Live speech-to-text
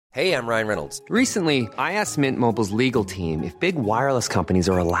Hey, I'm Ryan Reynolds. Recently, I asked Mint Mobile's legal team if big wireless companies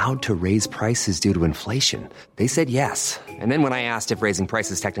are allowed to raise prices due to inflation. They said yes. And then when I asked if raising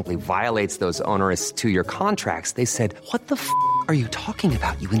prices technically violates those onerous two-year contracts, they said, "What the are you talking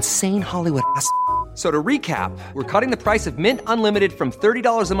about, you insane Hollywood ass?" So to recap, we're cutting the price of Mint Unlimited from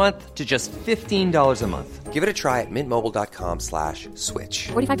 $30 a month to just $15 a month. Give it a try at mintmobile.com/switch.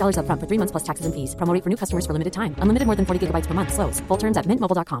 $45 up front for 3 months plus taxes and fees. Promo rate for new customers for limited time. Unlimited more than 40 gigabytes per month. Slows full terms at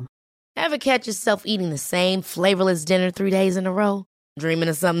mintmobile.com. Ever catch yourself eating the same flavorless dinner 3 days in a row? Dreaming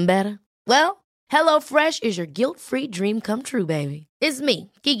of something better? Well, HelloFresh is your guilt-free dream come true, baby. It's me,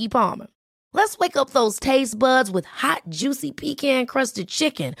 Keke Palmer. Let's wake up those taste buds with hot, juicy pecan-crusted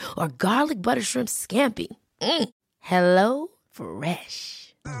chicken or garlic butter shrimp scampi. Hello Fresh.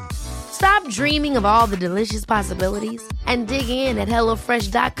 Stop dreaming of all the delicious possibilities and dig in at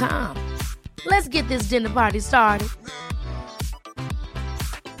HelloFresh.com. Let's get this dinner party started.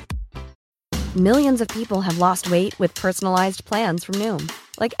 Millions of people have lost weight with personalized plans from Noom.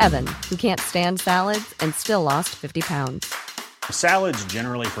 Like Evan, who can't stand salads and still lost 50 pounds. Salads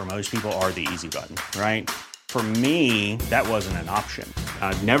generally for most people are the easy button, right? For me, that wasn't an option. I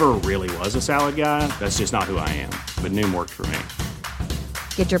never really was a salad guy. That's just not who I am. But Noom worked for me.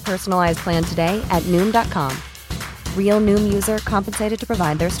 Get your personalized plan today at Noom.com. Real Noom user compensated to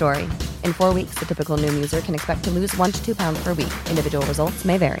provide their story. In 4 weeks, the typical Noom user can expect to lose 1 to 2 pounds per week. Individual results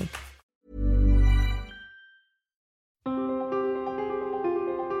may vary.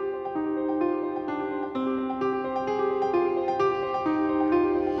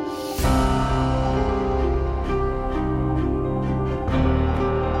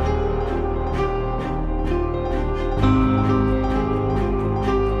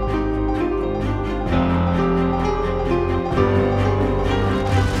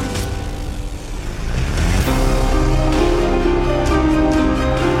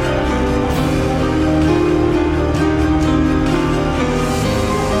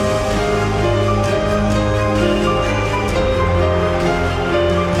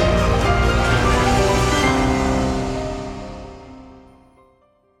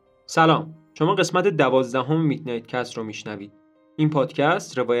 سلام، شما قسمت 12 میدنایت کست رو میشنوید. این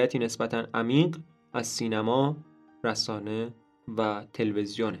پادکست روایتی نسبتاً عمیق از سینما، رسانه و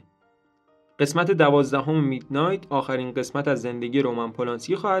تلویزیونه. قسمت 12 میدنایت آخرین قسمت از زندگی رومن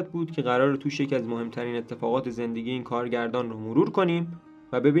پولانسکی خواهد بود که قراره توش یکی از مهمترین اتفاقات زندگی این کارگردان رو مرور کنیم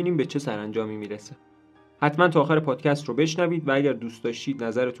و ببینیم به چه سرانجامی میرسه. حتما تا آخر پادکست رو بشنوید و اگر دوست داشتید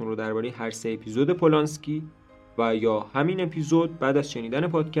نظرتون رو درباره هر 3 اپیزود پولانسکی و یا همین اپیزود بعد از شنیدن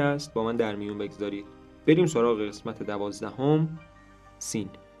پادکست با من در میون بگذارید. بریم سراغ قسمت 12 سین.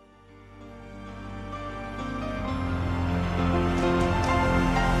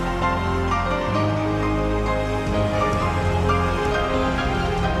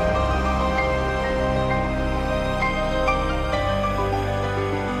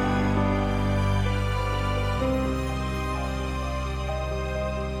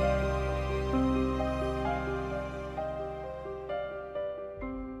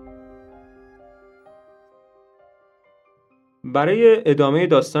 برای ادامه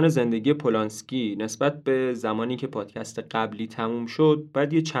داستان زندگی پولانسکی نسبت به زمانی که پادکست قبلی تموم شد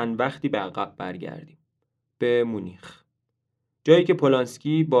باید یه چند وقتی به عقب برگردیم به مونیخ، جایی که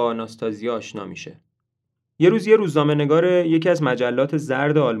پولانسکی با ناستازیا آشنا میشه. یه روز یه روزنامه‌نگار یکی از مجلات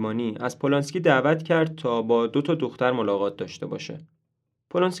زرد آلمانی از پولانسکی دعوت کرد تا با 2 دختر ملاقات داشته باشه.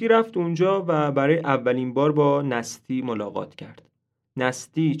 پولانسکی رفت اونجا و برای اولین بار با نستی ملاقات کرد.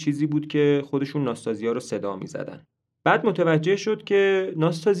 نستی چیزی بود که خودشون ناستازیا رو صدا می‌زدن. بعد متوجه شد که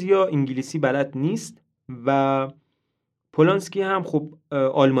ناستازیا انگلیسی بلد نیست و پولانسکی هم خب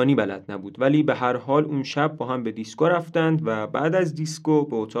آلمانی بلد نبود، ولی به هر حال اون شب با هم به دیسکو رفتند و بعد از دیسکو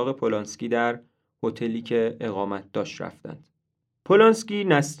به اتاق پولانسکی در هتلی که اقامت داشت رفتند. پولانسکی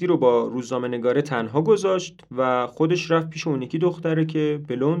نستی رو با روزنامه‌نگار تنها گذاشت و خودش رفت پیش اون یکی دختره که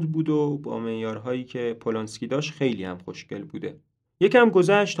بلوند بود و با معیارهایی که پولانسکی داشت خیلی هم خوشگل بوده. یکم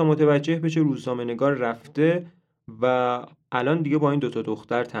گذشت تا متوجه بشه روزنامه‌نگار رفته و الان دیگه با این 2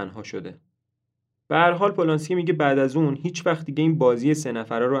 دختر تنها شده. به هر حال پولانسکی میگه بعد از اون هیچ وقت دیگه این بازی 3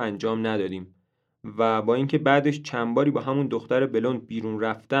 نفره رو انجام ندادیم و با اینکه بعدش چند باری با همون دختر بلوند بیرون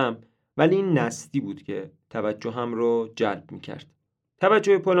رفتم ولی این نستی بود که توجهم رو جلب میکرد.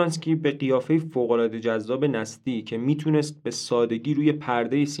 توجه پولانسکی به قیافه فوق‌العاده جذاب نستی که میتونست به سادگی روی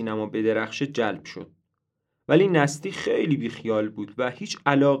پرده سینما بدرخشه جلب شد. ولی نستی خیلی بیخیال بود و هیچ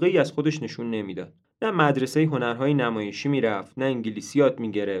علاقه‌ای از خودش نشون نمیداد. نه مدرسه هنرهای نمایشی میرفت، نه انگلیسی یاد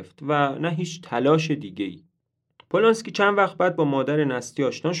میگرفت و نه هیچ تلاش دیگه‌ای. پولانسکی چند وقت بعد با مادر نستی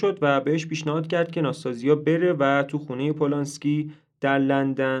آشنا شد و بهش پیشنهاد کرد که ناستازیا بره و تو خونه پولانسکی در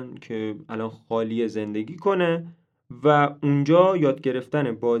لندن که الان خالی زندگی کنه و اونجا یاد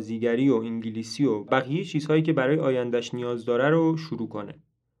گرفتن بازیگری و انگلیسی و بقیه چیزهایی که برای آیندهش نیاز داره رو شروع کنه.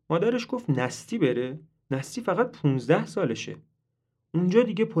 مادرش گفت نستی بره؟ نستی فقط 15 سالشه. اونجا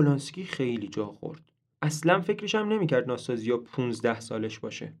دیگه پولانسکی خیلی جا خورد. اصلا فکرش هم نمی‌کرد ناستازیا 15 سالش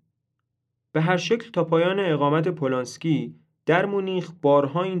باشه. به هر شکل تا پایان اقامت پولانسکی در مونیخ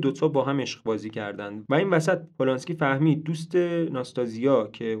بارها این دوتا با هم عشق بازی کردند و این وسط پولانسکی فهمید دوست ناستازیا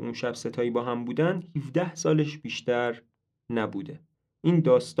که اون شب ستایی با هم بودن 17 سالش بیشتر نبوده. این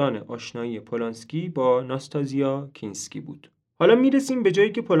داستان آشنایی پولانسکی با ناستازیا کینسکی بود. حالا میرسیم به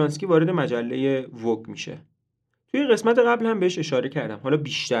جایی که پولانسکی وارد مجله ووگ میشه. توی قسمت قبل هم بهش اشاره کردم. حالا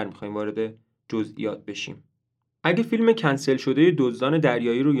بیشتر میخوایم وارد جزئیات بشیم. اگه فیلم کنسل شده دزدان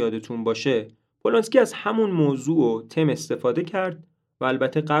دریایی رو یادتون باشه، پولانسکی از همون موضوع و تم استفاده کرد و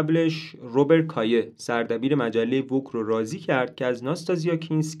البته قبلش روبرت کایه سردبیر مجله ووگ رو راضی کرد که از ناستازیا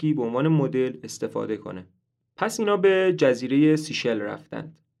کینسکی به عنوان مدل استفاده کنه. پس اینا به جزیره سیشل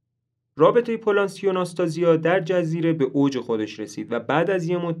رفتند. رابطه پولانسکی و ناستازیا در جزیره به اوج خودش رسید و بعد از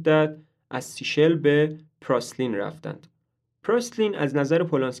یه مدت از سیشل به پراسلین رفتند. پراسلین از نظر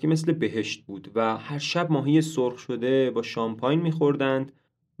پولانسکی مثل بهشت بود و هر شب ماهی سرخ شده با شامپاین می‌خوردند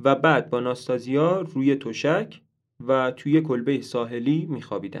و بعد با ناستازیا روی تشک و توی کلبه ساحلی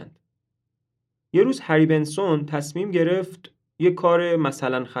می‌خوابیدند. یه روز هری بنسون تصمیم گرفت یه کار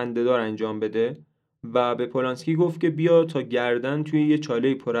مثلا خنده‌دار انجام بده و به پولانسکی گفت که بیا تا گردن توی یه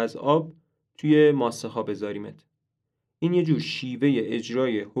چاله پر از آب توی ماسه‌ها بذاریمت. این یه جور شیوه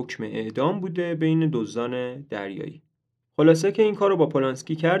اجرای حکم اعدام بوده بین دزدان دریایی. خلاصه که این کارو با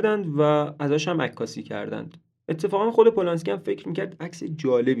پولانسکی کردند و ازش هم عکاسی کردند. اتفاقا خود پولانسکی هم فکر میکرد عکس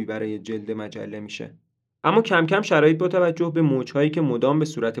جالبی برای جلد مجله میشه. اما کم کم شرایط با توجه به موجهایی که مدام به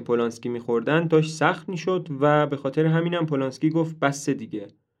صورت پولانسکی میخوردن داشت سخت میشد و به خاطر همینم پولانسکی گفت بسه دیگه.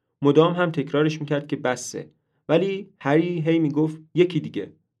 مدام هم تکرارش میکرد که بسه. ولی هری هی میگفت یکی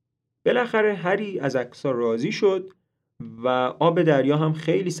دیگه. بالاخره هری از عکس‌ها راضی شد و آب دریا هم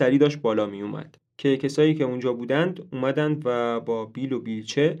خیلی سریع داشت بالا می اومد که کسایی که اونجا بودند اومدند و با بیل و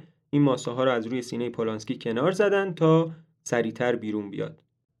بیلچه این ماسه ها رو از روی سینه پولانسکی کنار زدن تا سریعتر بیرون بیاد.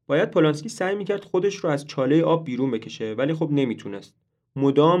 باید پولانسکی سعی میکرد خودش رو از چاله آب بیرون بکشه ولی خب نمیتونست.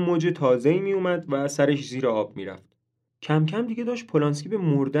 مدام موج تازه‌ای می اومد و سرش زیر آب میرفت. کم کم دیگه داشت پولانسکی به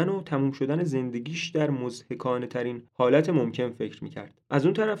مردن و تموم شدن زندگیش در مضحکانه ترین حالت ممکن فکر میکرد. از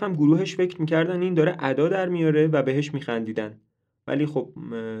اون طرف هم گروهش فکر میکردن این داره ادا در میاره و بهش میخندیدن. ولی خب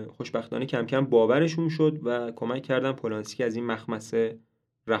خوشبختانه کم کم باورشون شد و کمک کردن پولانسکی از این مخمسه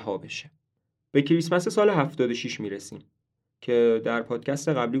رها بشه. به کریسمس سال 76 میرسیم که در پادکست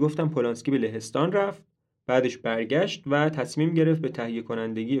قبلی گفتم پولانسکی به لهستان رفت، بعدش برگشت و تصمیم گرفت به تهیه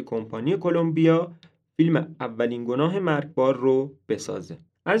کنندگی کمپانی کلمبیا فیلم اولین گناه مرگبار رو بسازه.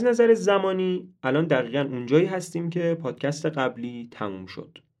 از نظر زمانی الان دقیقاً اونجایی هستیم که پادکست قبلی تموم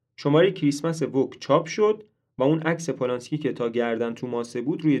شد. شماره کریسمس ووگ چاپ شد و اون عکس پولانسکی که تا گردن تو ماسه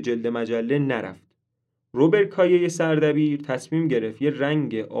بود روی جلد مجله نرفت. روبرت کایه سردبیر تصمیم گرفت یه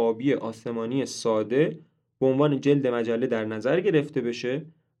رنگ آبی آسمانی ساده به عنوان جلد مجله در نظر گرفته بشه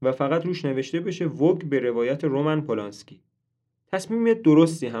و فقط روش نوشته بشه ووگ به روایت رومن پولانسکی. تصمیم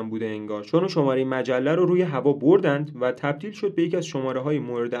درستی هم بوده انگار، چون شماره مجله رو روی هوا بردند و تبدیل شد به یکی از شماره‌های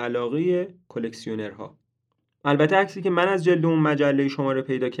مورد علاقه کلکسیونرها. البته عکسی که من از جلد اون مجله شماره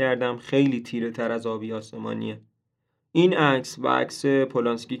پیدا کردم خیلی تیره تر از آبی آسمانیه. این عکس و عکس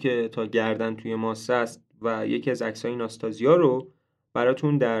پولانسکی که تا گردن توی ماسه است و یکی از عکس‌های ناستازیا رو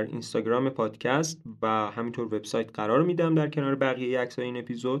براتون در اینستاگرام پادکست و همینطور وبسایت قرار میدم در کنار بقیه عکس‌های این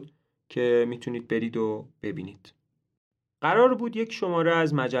اپیزود که میتونید برید و ببینید. قرار بود یک شماره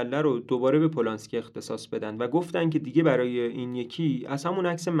از مجله رو دوباره به پولانسکی اختصاص بدن و گفتن که دیگه برای این یکی از همون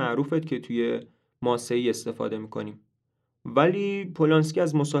عکس معروفت که توی ماسه‌ای استفاده میکنیم. ولی پولانسکی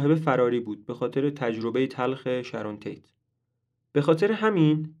از مصاحبه فراری بود به خاطر تجربه تلخ شارون تیت. به خاطر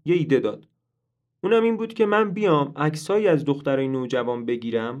همین یه ایده داد. اونم این بود که من بیام عکسایی از دخترای نوجوان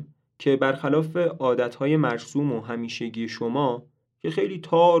بگیرم که برخلاف عادتهای مرسوم و همیشگی شما که خیلی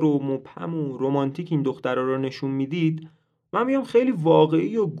تار و مبهم و رمانتیک این دخترها رو نشون میدید، من بیام خیلی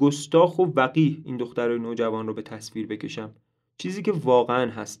واقعی و گستاخ و وقیح این دخترای نوجوان رو به تصویر بکشم، چیزی که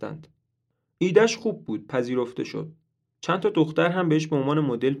واقعاً هستند. ایدهش خوب بود، پذیرفته شد. چند تا دختر هم بهش به عنوان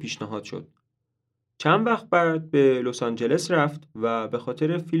مدل پیشنهاد شد. چند وقت بعد به لس آنجلس رفت و به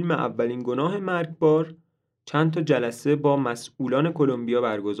خاطر فیلم اولین گناه مرگبار چند تا جلسه با مسئولان کلمبیا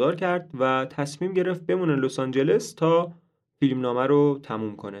برگزار کرد و تصمیم گرفت بمونه لس آنجلس تا فیلمنامه رو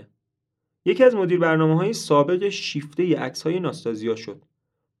تموم کنه. یکی از مدیر برنامه‌های سابق شیفته عکس‌های ناستازیا شد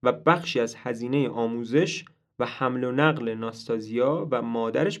و بخشی از هزینه آموزش و حمل و نقل ناستازیا و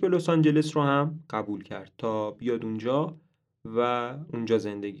مادرش به لس آنجلس رو هم قبول کرد تا بیاد اونجا و اونجا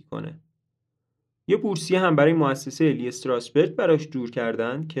زندگی کنه. یه بورسیه هم برای مؤسسه لی استراسبرگ براش جور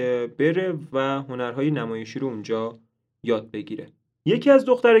کردن که بره و هنرهای نمایشی رو اونجا یاد بگیره. یکی از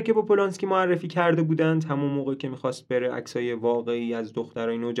دخترایی که با پولانسکی معرفی کرده بودند همون موقع که میخواست بره عکسای واقعی از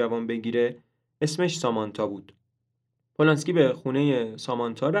دخترای نوجوان بگیره اسمش سامانتا بود. پولانسکی به خونه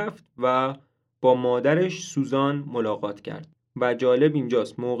سامانتا رفت و با مادرش سوزان ملاقات کرد و جالب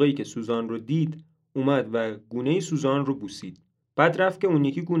اینجاست موقعی که سوزان رو دید اومد و گونه سوزان رو بوسید. بعد رفت که اون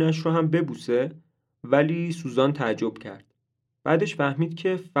یکی گونه‌اش رو هم ببوسه ولی سوزان تعجب کرد. بعدش فهمید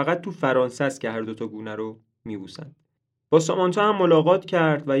که فقط تو فرانسه است که هر دوتا گونه رو میبوسن. با سامانتا هم ملاقات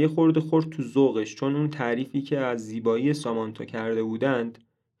کرد و یه خورده خورد تو ذوقش چون اون تعریفی که از زیبایی سامانتا کرده بودند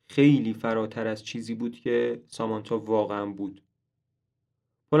خیلی فراتر از چیزی بود که سامانتا واقعا بود.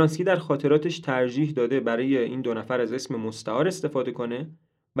 پولانسکی در خاطراتش ترجیح داده برای این دو نفر از اسم مستعار استفاده کنه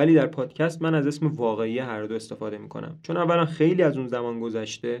ولی در پادکست من از اسم واقعی هر دو استفاده میکنم چون اولا خیلی از اون زمان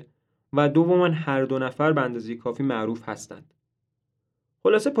گذشته و دوما هر دو نفر به اندازه کافی معروف هستند.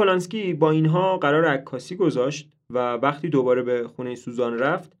 خلاصه پولانسکی با اینها قرار عکاسی گذاشت و وقتی دوباره به خونه سوزان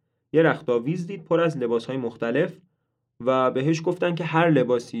رفت یه رختاویز دید پر از لباسهای مختلف و بهش گفتن که هر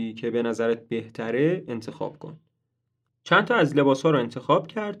لباسی که به نظرت بهتره انتخاب کن. چند تا از لباس‌ها رو انتخاب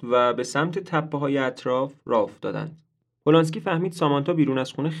کرد و به سمت تپه‌های اطراف راه افتادند. پولانسکی فهمید سامانتا بیرون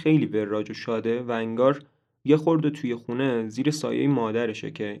از خونه خیلی وراج و شاده و انگار یه خورده توی خونه زیر سایه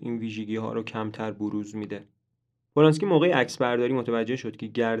مادرشه که این ویژگی‌ها رو کمتر بروز میده. پولانسکی موقع عکس برداری متوجه شد که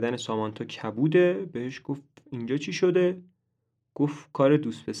گردن سامانتا کبوده. بهش گفت اینجا چی شده؟ گفت کار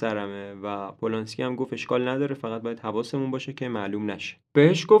دوست پسرمه و پولانسکی هم گفت اشکال نداره فقط باید حواسمون باشه که معلوم نشه.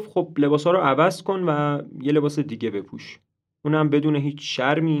 بهش گفت خب لباسا رو عوض کن و یه لباس دیگه بپوش. اونم بدون هیچ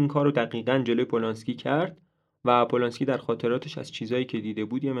شرمی این کارو دقیقاً جلوی پولانسکی کرد و پولانسکی در خاطراتش از چیزایی که دیده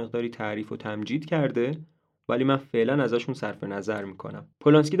بود یه مقداری تعریف و تمجید کرده ولی من فعلا ازشون صرف نظر میکنم.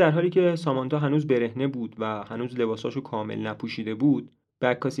 پولانسکی در حالی که سامانتا هنوز برهنه بود و هنوز لباساشو کامل نپوشیده بود به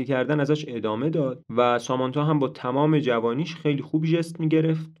عکاسی کردن ازش ادامه داد و سامانتا هم با تمام جوانیش خیلی خوب ژست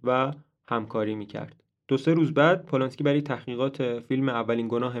میگرفت و همکاری میکرد. 2-3 روز بعد پولانسکی برای تحقیقات فیلم اولین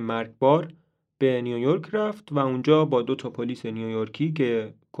گناه مرگبار به نیویورک رفت و اونجا با 2 پلیس نیویورکی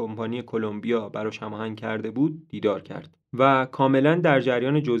که کمپانی کلمبیا براش هماهنگ کرده بود دیدار کرد و کاملا در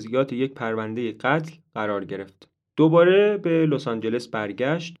جریان جزئیات یک پرونده قتل قرار گرفت. دوباره به لس آنجلس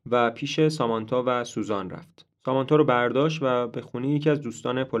برگشت و پیش سامانتا و سوزان رفت. سامانتا رو برداشت و به خونه یکی از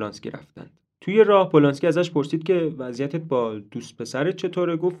دوستان پولانسکی رفتند. توی راه پولانسکی ازش پرسید که وضعیتت با دوست پسرت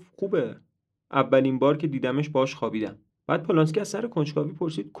چطوره؟ گفت خوبه. اولین بار که دیدمش باهاش خوابیدم. بعد پولانسکی از سر کنجکاوی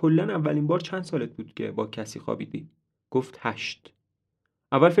پرسید کلاً اولین بار چند سالت بود که با کسی خوابیدی؟ گفت 8.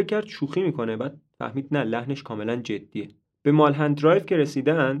 اول فکر کرد شوخی میکنه بعد فهمید نه لحنش کاملا جدیه. به مالهند درایو که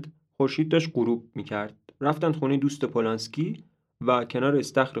رسیدند خورشید داشت غروب میکرد. رفتند خونه دوست پولانسکی و کنار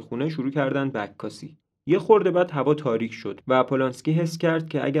استخر خونه شروع کردند به عکاسی. یه خورده بعد هوا تاریک شد و پولانسکی حس کرد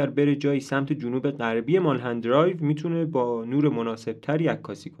که اگر بره جایی سمت جنوب غربی مالهند درایو میتونه با نور مناسبتری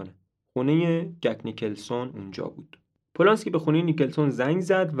عکاسی کنه. خونه جک نیکلسون اونجا بود. پولانسکی به خونه نیکلسون زنگ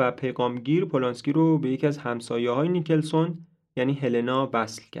زد و پیغامگیر پولانسکی رو به یکی از همسایه‌های نیکلسون یعنی هلنا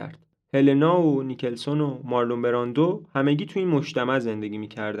وصل کرد. هلنا و نیکلسون و مارلون براندو همگی توی این مجتمع زندگی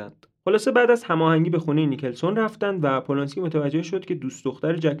می‌کردند. خلاصه بعد از هماهنگی به خونه نیکلسون رفتند و پولانسکی متوجه شد که دوست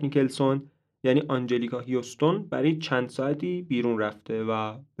دختر جک نیکلسون یعنی آنجلیکا هیوستون برای چند ساعتی بیرون رفته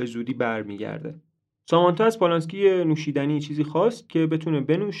و به زودی برمیگرده. سامانتا از پولانسکی نوشیدنی چیزی خواست که بتونه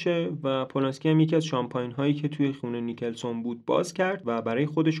بنوشه و پولانسکی هم یکی از شامپاین هایی که توی خونه نیکلسون بود باز کرد و برای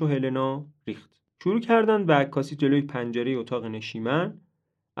خودش و هلنا ریخت. شروع کردن به عکاسی جلوی پنجره اتاق نشیمن.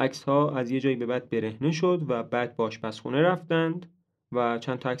 عکس‌ها از یه جایی به بعد برهنه شد و بعد به آشپزخونه رفتند و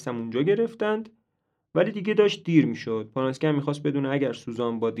چند تا عکس هم اونجا گرفتند. ولی دیگه داشت دیر میشد. پولانسکی هم می‌خواست بدونه اگر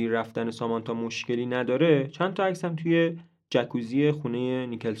سوزان با دیر رفتن سامانتا مشکلی نداره چند تا عکس هم توی جکوزی خونه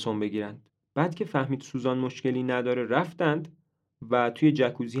نیکلسون بگیرند. بعد که فهمید سوزان مشکلی نداره رفتند و توی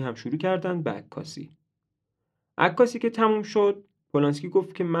جکوزی هم شروع کردند به عکاسی. عکاسی که تموم شد پولانسکی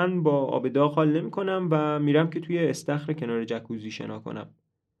گفت که من با آب داغ حال نمی‌کنم و میرم که توی استخر کنار جکوزی شنا کنم.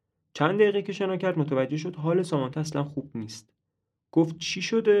 چند دقیقه که شنا کرد متوجه شد حال سامانتا اصلا خوب نیست. گفت چی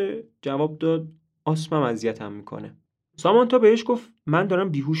شده؟ جواب داد آسمم اذیتم میکنه. سامانتا بهش گفت من دارم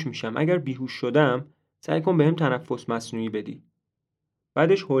بیهوش میشم. اگر بیهوش شدم سعی کن بهم تنفس مصنوعی بدی.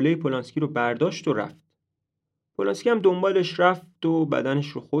 بعدش حوله پولانسکی رو برداشت و رفت. پولانسکی هم دنبالش رفت و بدنش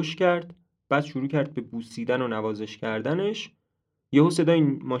رو خوش کرد. بعد شروع کرد به بوسیدن و نوازش کردنش. یهو صدای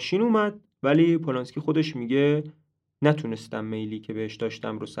ماشین اومد ولی پولانسکی خودش میگه نتونستم میلی که بهش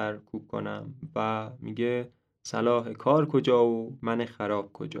داشتم رو سرکوب کنم و میگه صلاح کار کجا و من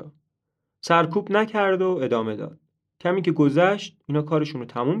خراب کجا. سرکوب نکرد و ادامه داد. کمی که گذشت اینا کارشون رو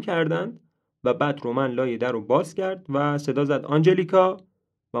تموم کردند و بعد رومن لای در رو باز کرد و صدا زد آنجلیکا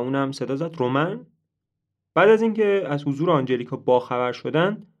و اونم صدا زد رومن. بعد از اینکه از حضور آنجلیکا باخبر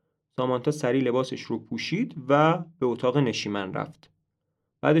شدن، سامانتا سریع لباسش رو پوشید و به اتاق نشیمن رفت.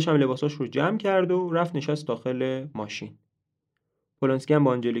 بعدش هم لباساش رو جمع کرد و رفت نشست داخل ماشین. پولانسکی هم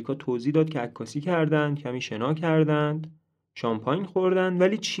با آنجلیکا توضیح داد که عکاسی کردند، کمی شنا کردند، شامپاین خوردند،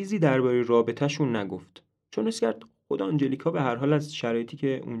 ولی چیزی درباره رابطه‌شون نگفت. چون حس کرد خود آنجلیکا به هر حال از شرایطی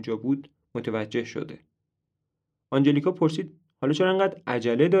که اونجا بود متوجه شده. آنجلیکا پرسید حالا چرا انقدر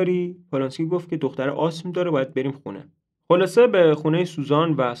عجله داری؟ پولانسکی گفت که دختر آسم داره، باید بریم خونه. خلاصه به خونه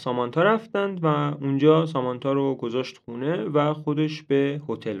سوزان و سامانتا رفتند و اونجا سامانتا رو گذاشت خونه و خودش به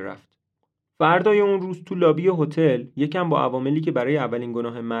هتل رفت. فردای اون روز تو لابی هتل یکم با عواملی که برای اولین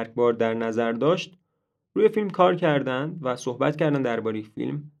گناه مرگبار در نظر داشت روی فیلم کار کردند و صحبت کردن درباره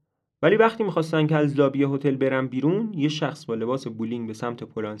فیلم. ولی وقتی می‌خواستن که از لابی هتل برن بیرون، یه شخص با لباس بولینگ به سمت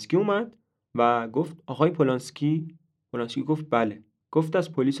پولانسکی اومد و گفت آقای پولانسکی؟ پولانسکی گفت بله. گفت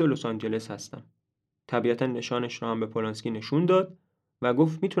از پلیس لس آنجلس هستم. طبیعتا نشانش رو هم به پولانسکی نشون داد و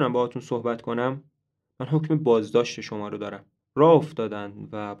گفت میتونم باهاتون صحبت کنم؟ من حکم بازداشت شما رو دارم. راه افتادن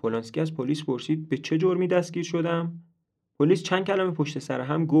و پولانسکی از پلیس پرسید به چه جرمی دستگیر شدم؟ پلیس چند کلمه پشت سر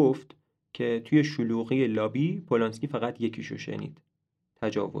هم گفت که توی شلوغی لابی پولانسکی فقط یکیشو شنید.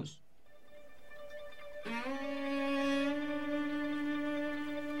 تجاوز.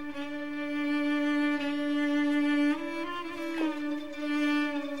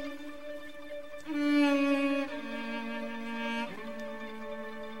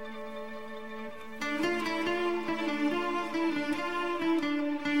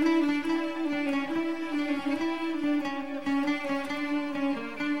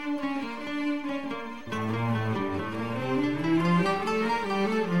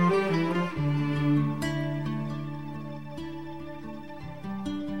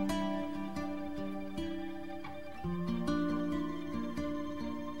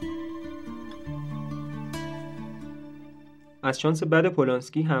 از شانس بد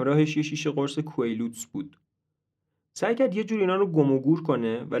پولانسکی همراهش یه شیشه قرص کویلوتس بود. سعی کرد یه جور اینا رو گم و گور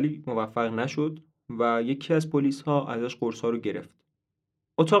کنه ولی موفق نشد و یکی از پلیس‌ها ازش قرص‌ها رو گرفت.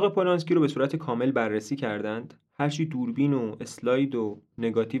 اتاق پولانسکی رو به صورت کامل بررسی کردند. هرچی دوربین و اسلاید و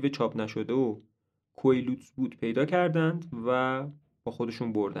نگاتیو چاپ نشده و کویلوتس بود پیدا کردند و با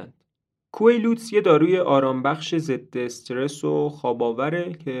خودشون بردند. کویلوتس یه داروی آرامبخش ضد استرس و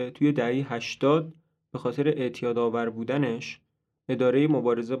خواب‌آوره که توی دهه 80 به خاطر اعتیادآور بودنش اداره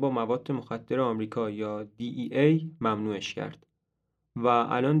مبارزه با مواد مخدر آمریکا یا DEA ممنوعش کرد و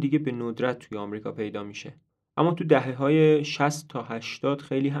الان دیگه به ندرت توی آمریکا پیدا میشه. اما تو دهه‌های 60 تا 80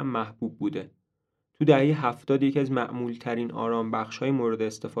 خیلی هم محبوب بوده. تو دهه 70 یکی از معمول‌ترین آرامبخش‌های مورد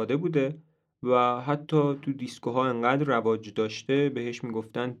استفاده بوده و حتی تو دیسکوها انقدر رواج داشته بهش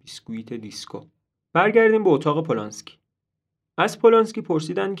میگفتن بیسکویت دیسکو. برگردیم به اتاق پولانسکی. از پولانسکی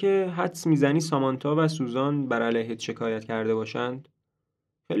پرسیدن که حدس میزنی سامانتا و سوزان بر علیهت شکایت کرده باشند؟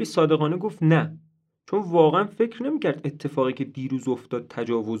 خیلی صادقانه گفت نه، چون واقعا فکر نمیکرد اتفاقی که دیروز افتاد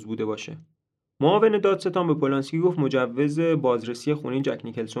تجاوز بوده باشه. معاون دادستان به پولانسکی گفت مجوز بازرسی خونه جک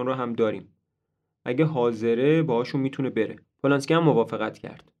نیکلسون رو هم داریم. اگه حاضره باهاشون میتونه بره. پولانسکی هم موافقت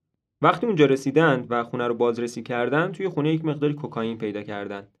کرد. وقتی اونجا رسیدند و خونه رو بازرسی کردند، توی خونه یک مقداری کوکائین پیدا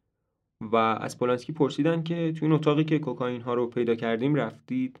کردند. و از پولانسکی پرسیدن که توی این اتاقی که کوکائین ها رو پیدا کردیم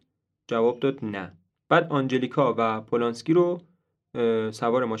رفتید؟ جواب داد نه. بعد آنجلیکا و پولانسکی رو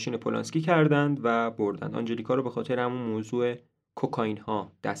سوار ماشین پولانسکی کردند و بردند. آنجلیکا رو به خاطر همون موضوع کوکائین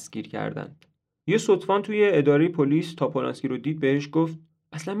ها دستگیر کردند. یه صدفان توی اداره پلیس تا پولانسکی رو دید بهش گفت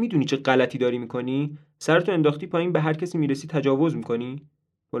اصلا میدونی چه غلطی داری میکنی؟ سرتو انداختی پایین، به هر کسی میرسی تجاوز میکنی؟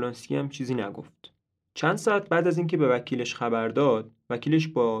 پولانسکی هم چیزی نگفت. چند ساعت بعد از اینکه به وکیلش خبر داد، وکیلش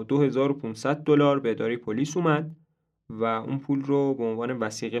با $2500 به اداره پلیس اومد و اون پول رو به عنوان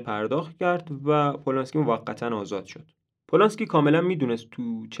وثیقه پرداخت کرد و پولانسکی موقتاً آزاد شد. پولانسکی کاملا میدونست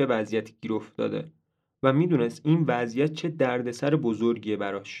تو چه وضعیتی گیر افتاده و میدونست این وضعیت چه دردسر بزرگیه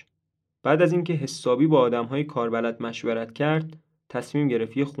براش. بعد از اینکه حسابی با آدم‌های کاربلد مشورت کرد، تصمیم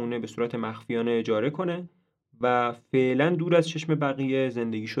گرفت یه خونه به صورت مخفیانه اجاره کنه و فعلا دور از چشم بقیه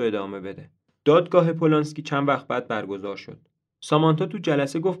زندگیشو ادامه بده. دادگاه پولانسکی چند وقت بعد برگزار شد. سامانتا تو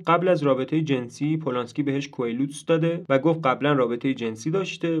جلسه گفت قبل از رابطه جنسی پولانسکی بهش کویلوتس داده و گفت قبلا رابطه جنسی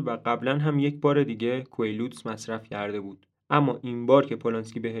داشته و قبلا هم یک بار دیگه کویلوتس مصرف کرده بود. اما این بار که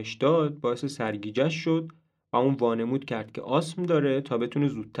پولانسکی بهش داد باعث سرگیجه‌اش شد و اون وانمود کرد که آسم داره تا بتونه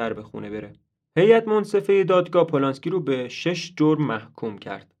زودتر به خونه بره. هیئت منصفه دادگاه پولانسکی رو به 6 جرم محکوم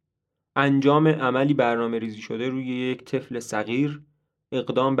کرد. انجام عملی برنامه‌ریزی شده روی یک طفل صغیر،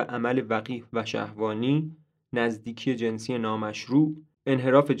 اقدام به عمل وقیح و شهوانی، نزدیکی جنسی نامشروع،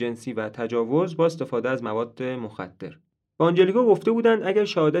 انحراف جنسی و تجاوز با استفاده از مواد مخدر. با آنجلیکا گفته بودند اگر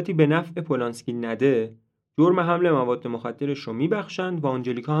شهادتی به نفع پولانسکی نده، جرم حمل مواد مخدرش رو میبخشند و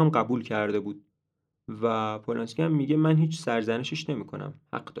آنجلیکا هم قبول کرده بود. و پولانسکی هم میگه من هیچ سرزنشش نمی‌کنم،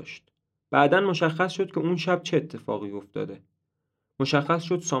 حق داشت. بعداً مشخص شد که اون شب چه اتفاقی افتاده. مشخص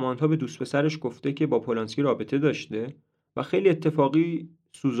شد سامانتا به دوست پسرش گفته که با پولانسکی رابطه داشته و خیلی اتفاقی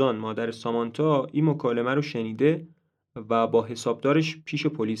سوزان مادر سامانتا این مکالمه رو شنیده و با حسابدارش پیش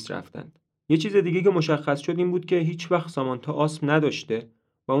پلیس رفتند. یه چیز دیگه که مشخص شد این بود که هیچ وقت سامانتا آسم نداشته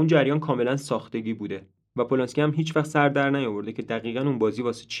و اون جریان کاملا ساختگی بوده و پولانسکی هم هیچ وقت سر در نیاورده که دقیقاً اون بازی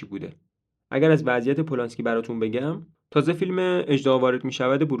واسه چی بوده. اگر از وضعیت پولانسکی براتون بگم، تازه فیلم اژدها وارد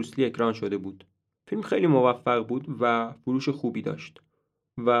می‌شود بروسلی اکران شده بود. فیلم خیلی موفق بود و فروش خوبی داشت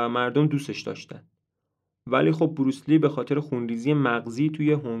و مردم دوستش داشتن. ولی خب بروسلی به خاطر خونریزی مغزی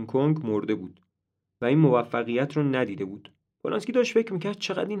توی هنگ کنگ مرده بود و این موفقیت رو ندیده بود. پولانسکی داشت فکر میکرد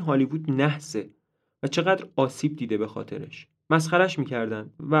چقدر این هالیوود نحسه و چقدر آسیب دیده به خاطرش. مسخرش میکردن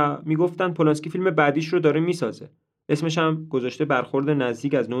و میگفتن پولانسکی فیلم بعدیش رو داره میسازه. اسمش هم گذاشته برخورد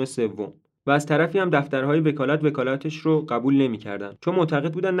نزدیک از نوع سوم. و از طرفی هم دفترهای وکالتش رو قبول نمی‌کردن چون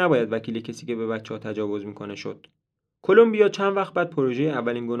معتقد بودن نباید وکیل کسی که به بچه‌ها تجاوز میکنه شد. کلمبیا چند وقت بعد پروژه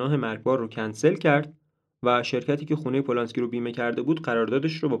اولین گناه مرگبار رو کنسل کرد و شرکتی که خونه پولانسکی رو بیمه کرده بود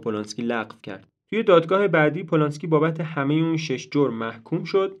قراردادش رو با پولانسکی لغو کرد. توی دادگاه بعدی پولانسکی بابت همه اون 6 جرم محکوم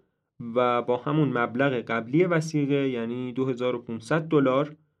شد و با همون مبلغ قبلی وثیقه یعنی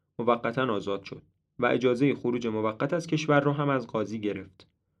 $2500 موقتا آزاد شد و اجازه خروج موقت از کشور رو هم از قاضی گرفت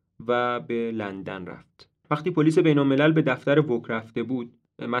و به لندن رفت. وقتی پلیس بین‌الملل به دفتر ووک رفته بود،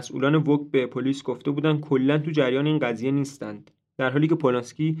 مسئولان ووک به پلیس گفته بودن کلاً تو جریان این قضیه نیستند، در حالی که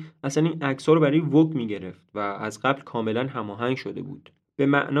پولانسکی اصلا این عکس‌ها رو برای ووک می‌گرفت و از قبل کاملاً هماهنگ شده بود. به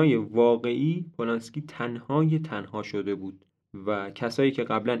معنای واقعی پولانسکی تنها شده بود و کسایی که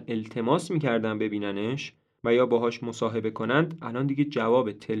قبلاً التماس می‌کردن ببیننش و یا باهاش مصاحبه کنند الان دیگه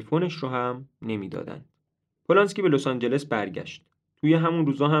جواب تلفنش رو هم نمیدادن. پولانسکی به لس آنجلس برگشت. توی همون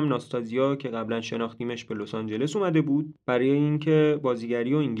روزا هم ناستازیا که قبلا شناختیمش به لس آنجلس اومده بود برای اینکه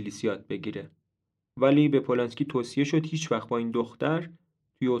بازیگری و انگلیسی یاد بگیره. ولی به پولانسکی توصیه شد هیچ وقت با این دختر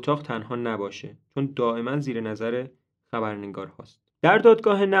توی اتاق تنها نباشه چون دائما زیر نظر خبرنگار هاست. در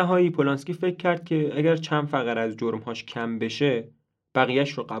دادگاه نهایی پولانسکی فکر کرد که اگر چند فقره از جرمهاش کم بشه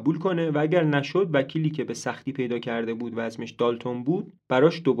بقیه‌اش رو قبول کنه و اگر نشد وکیلی که به سختی پیدا کرده بود و اسمش دالتون بود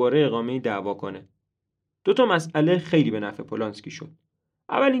براش دوباره اقامه دعوا کنه. دو تا مسئله خیلی به نفع پولانسکی شد.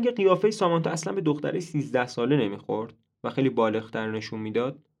 اول اینکه قیافه سامانتا اصلا به دختره 13 ساله نمیخورد و خیلی بالغ‌تر نشون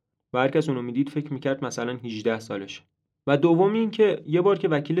میداد و هر کس اونو میدید فکر میکرد مثلا 18 سالشه. و دومی اینکه یه بار که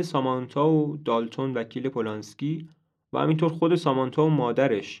وکیل سامانتا و دالتون وکیل پولانسکی و همینطور خود سامانتا و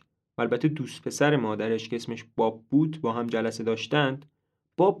مادرش و البته دوست پسر مادرش که اسمش باب بود با هم جلسه داشتند،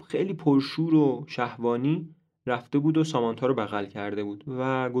 باب خیلی پرشور و شهوانی رفته بود و سامانتا رو بغل کرده بود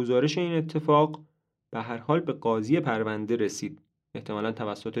و گزارش این اتفاق به هر حال به قاضی پرونده رسید، احتمالاً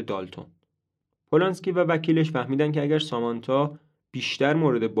توسط دالتون. پولانسکی و وکیلش فهمیدن که اگر سامانتا بیشتر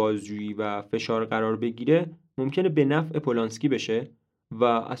مورد بازجویی و فشار قرار بگیره ممکنه به نفع پولانسکی بشه و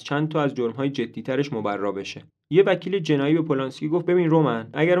از چند تا از جرم‌های جدی‌ترش مبرا بشه. یه وکیل جنایی به پولانسکی گفت ببین رومن،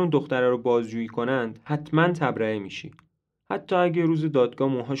 اگر اون دختره رو بازجویی کنند حتما تبرئه میشی. حتی اگه روز دادگاه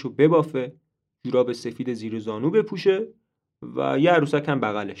موهاشو ببافه، جوراب سفید زیر زانو بپوشه و یه عروسک هم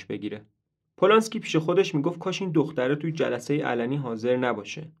بغلش بگیره. پولانسکی پیش خودش میگفت کاش این دختره توی جلسه علنی حاضر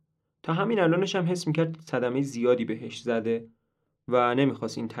نباشه. تا همین الانش هم حس میکرد صدمه زیادی بهش زده و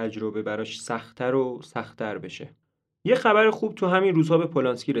نمیخواست این تجربه براش سخت‌تر و سخت‌تر بشه. یه خبر خوب تو همین روزها به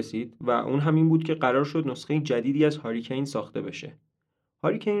پولانسکی رسید و اون همین بود که قرار شد نسخه جدیدی از هاریکین ساخته بشه.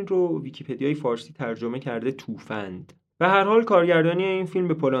 هاریکین رو ویکی‌پدیای فارسی ترجمه کرده توفند. به هر حال کارگردانی این فیلم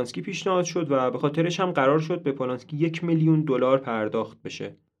به پولانسکی پیشنهاد شد و به خاطرش هم قرار شد به پولانسکی $1,000,000 پرداخت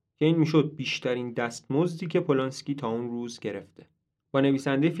بشه که این میشد بیشترین دستمزدی که پولانسکی تا اون روز گرفته. با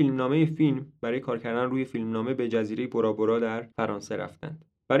نویسنده فیلمنامه فیلم برای کار کردن روی فیلمنامه به جزیره بورا بورا در فرانسه رفتند.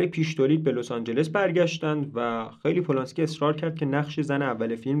 برای پیش تولید به لس آنجلس برگشتند و خیلی پولانسکی اصرار کرد که نقش زن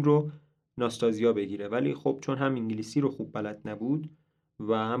اول فیلم رو ناستازیا بگیره، ولی خب چون هم انگلیسی رو خوب بلد نبود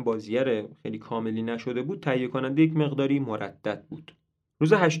و هم بازیگر خیلی کاملی نشده بود تهیه کننده یک مقداری مردد بود.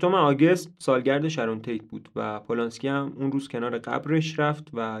 روز 8 آگوست سالگرد شارون تیت بود و پولانسکی هم اون روز کنار قبرش رفت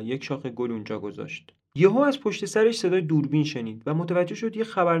و یک شاخه گل اونجا گذاشت. یهو از پشت سرش صدای دوربین شنید و متوجه شد یه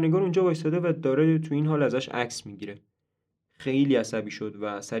خبرنگار اونجا وایساده و داره تو این حال ازش عکس میگیره. خیلی عصبی شد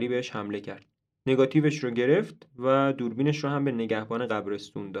و سریع بهش حمله کرد. نگاتیوش رو گرفت و دوربینش رو هم به نگهبان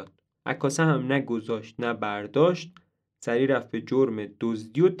قبرستون داد. عکاسه هم نه گذاشت نه برداشت، سریع رفت به جرم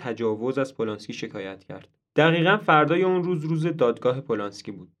دزدی و تجاوز از پولانسکی شکایت کرد. دقیقاً فردای اون روز دادگاه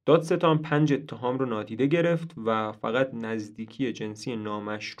پولانسکی بود. دادستان 5 اتهام رو نادیده گرفت و فقط نزدیکی جنسی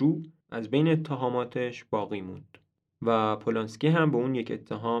نامشروع از بین اتهاماتش باقی موند و پولانسکی هم به اون یک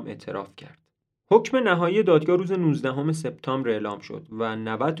اتهام اعتراف کرد. حکم نهایی دادگاه روز 19 سپتامبر اعلام شد و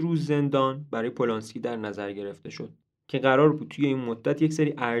 90 روز زندان برای پولانسکی در نظر گرفته شد که قرار بود توی این مدت یک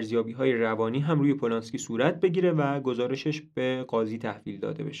سری ارزیابی‌های روانی هم روی پولانسکی صورت بگیره و گزارشش به قاضی تحویل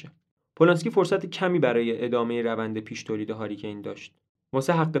داده بشه. پولانسکی فرصت کمی برای ادامه روند پیش تولید هاریکین داشت.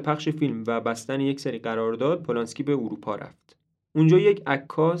 واسه حق پخش فیلم و بستن یک سری قرارداد پولانسکی به اروپا رفت. اونجا یک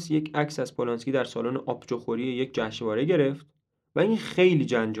عکاس یک عکس از پولانسکی در سالن آبجوخوری یک جشنواره گرفت و این خیلی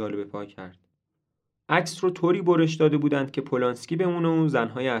جنجال به پا کرد. عکس رو طوری برش داده بودند که پولانسکی بمونه و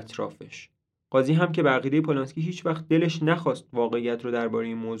زنهای اطرافش. قاضی هم که به عقیده پولانسکی هیچ وقت دلش نخواست واقعیت رو درباره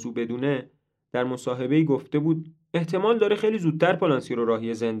این موضوع بدونه، در مصاحبه‌ای گفته بود احتمال داره خیلی زودتر پولانسکی رو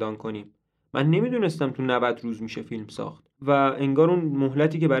راهی زندان کنیم. من نمیدونستم تو 90 روز میشه فیلم ساخت. و انگار اون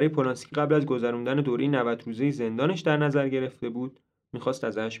مهلتی که برای پولانسکی قبل از گذروندن دوره 90 روزه زندانش در نظر گرفته بود، میخواست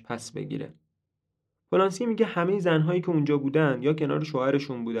ازش پس بگیره. پولانسکی میگه همه زنهایی که اونجا بودن یا کنار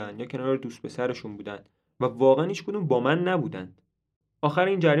شوهرشون بودن یا کنار دوست پسرشون بودن و واقعا هیچ کدوم با من نبودن. آخر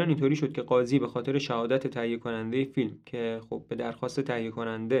این جریان اینطوری شد که قاضی به خاطر شهادت تهیه کننده فیلم که خب به درخواست تهیه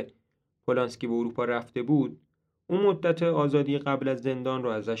کننده پولانسکی به اروپا رفته بود، اون مدت آزادی قبل از زندان رو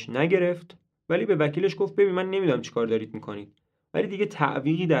ازش نگرفت، ولی به وکیلش گفت ببین من نمیدونم چیکار دارید میکنید، ولی دیگه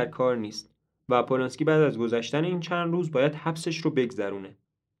تعویقی در کار نیست و پولانسکی بعد از گذشتن این چند روز باید حبسش رو بگذرونه.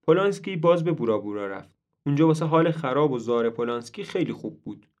 پولانسکی باز به بورا بورا رفت. اونجا واسه حال خراب و زار پولانسکی خیلی خوب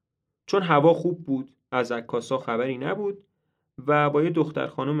بود. چون هوا خوب بود، از عکاسا خبری نبود و با یه دختر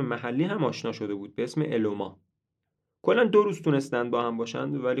خانم محلی هم آشنا شده بود به اسم الوما. کلاً 2 روز تونستن با هم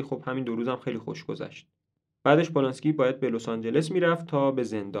باشن، ولی خب همین 2 روز هم خیلی خوش گذشت. بعدش پولانسکی باید به لس آنجلس میرفت تا به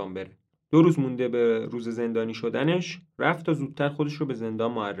زندان بره. 2 روز مونده به روز زندانی شدنش، رفت تا زودتر خودش رو به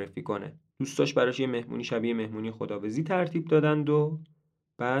زندان معرفی کنه. دوستاش براش یه مهمونی شبیه مهمونی خداویسی ترتیب دادند و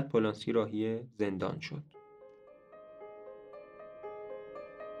بعد پولانسکی راهی زندان شد.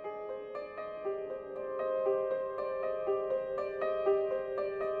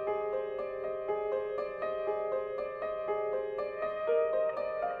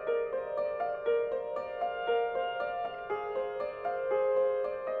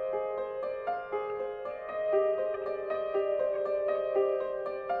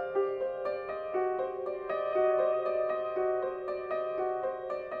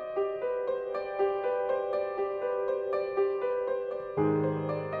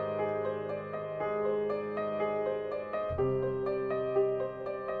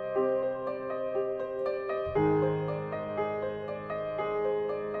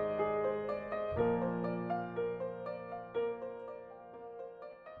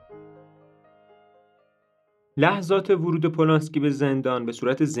 لحظات ورود پولانسکی به زندان به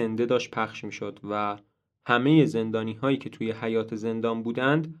صورت زنده داشت پخش می شد و همه زندانی هایی که توی حیات زندان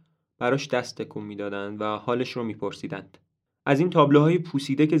بودند براش دست تکون می دادند و حالش رو می پرسیدند. از این تابلوهای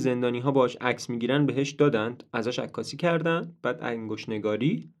پوسیده که زندانی ها باش عکس می گیرن بهش دادند، ازش عکاسی کردند، بعد انگشت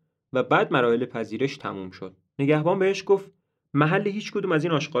نگاری و بعد مراحل پذیرش تموم شد. نگهبان بهش گفت محل هیچ کدوم از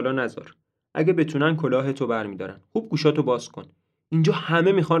این آشغالا نذار. اگه بتونن کلاهتو برمی‌دارن. خوب گوشاتو باز کن. اینجا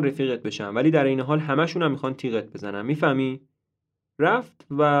همه میخوان رفیقت بشن، ولی در این حال همشون هم میخوان تیغت بزنن. میفهمی؟ رفت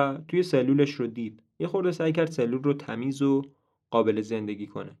و توی سلولش رو دید. یه خورده سعی کرد سلول رو تمیز و قابل زندگی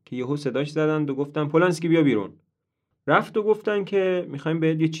کنه که یهو صداش زدن و گفتن پولانسکی بیا بیرون. رفت و گفتن که میخوایم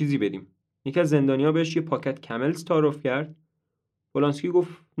بهت یه چیزی بدیم. یکی از زندانی‌ها بهش یه پاکت کملز تعارف کرد. پولانسکی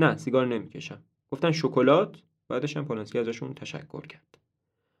گفت نه سیگار نمیکشم. گفتن شکلات. بعدش هم پولانسکی ازشون تشکر کرد.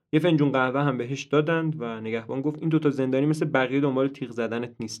 یه فنجون قهوه هم بهش دادند و نگهبان گفت این 2 تا زندانی مثل بقیه دنبال تیغ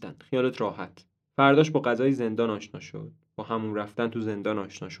زدنت نیستند. خیالت راحت. فرداش با غذای زندان آشنا شد. با همون رفتن تو زندان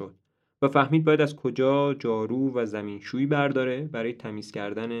آشنا شد و فهمید باید از کجا جارو و زمینشویی برداره برای تمیز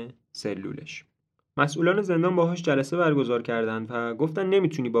کردن سلولش. مسئولان زندان باهاش جلسه برگزار کردند و گفتن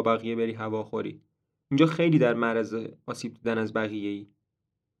نمیتونی با بقیه بری هواخوری. اینجا خیلی در معرض آسیب دیدن از بقیه‌ای.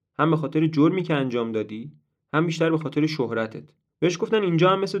 هم به خاطر جرمی که انجام دادی، هم بیشتر به خاطر شهرتت. بهش گفتن اینجا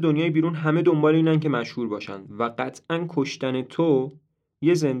هم مثل دنیای بیرون همه دنبال اینن که مشهور باشن و قطعاً کشتن تو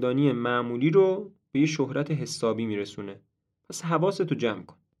یه زندانی معمولی رو به یه شهرت حسابی میرسونه. پس حواستو جمع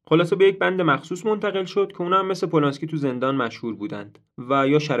کن. خلاصه به یک بند مخصوص منتقل شد که اونا هم مثل پولانسکی تو زندان مشهور بودند و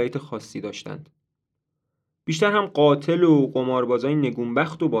یا شرایط خاصی داشتند. بیشتر هم قاتل و قماربازای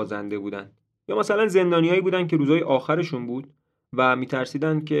نگونبخت و بازنده بودند. یا مثلا زندانیایی بودن که روزای آخرشون بود و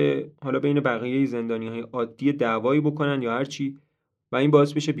میترسیدن که حالا بین بقیه زندانی‌های عادی دعوایی بکنن یا هرچی و این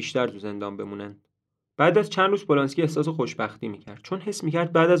باعث بشه بیشتر تو زندان بمونن. بعد از چند روز پولانسکی احساس خوشبختی میکرد، چون حس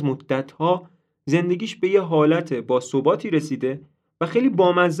میکرد بعد از مدت‌ها زندگیش به یه حالت باثباتی رسیده و خیلی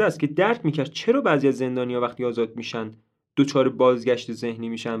بامزه است که درک میکرد چرا بعضی از زندانی‌ها وقتی آزاد میشن دچار بازگشت ذهنی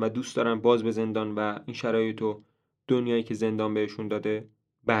میشن و دوست دارن باز به زندان و این شرایط و دنیایی که زندان بهشون داده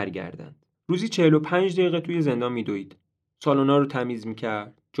برگردن. روزی 45 دقیقه توی زندان میدوید. سالونا رو تمیز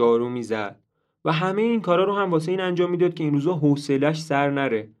میکرد، جارو میزد و همه این کارا رو هم واسه این انجام میداد که این روزا حوصله‌اش سر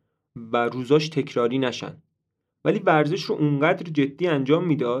نره و روزاش تکراری نشن. ولی ورزش رو اونقدر جدی انجام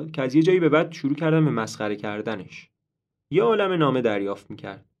میداد که از یه جایی به بعد شروع کردن به مسخره کردنش. یه عالمه نامه دریافت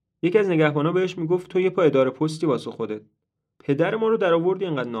میکرد. یکی از نگهبانا بهش میگفت تو یه پا اداره پستی واسه خودت. پدر ما رو در آوردی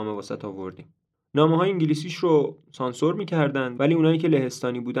اینقدر نامه واسط آوردیم. نامه‌های انگلیسیش رو سانسور میکردن ولی اونایی که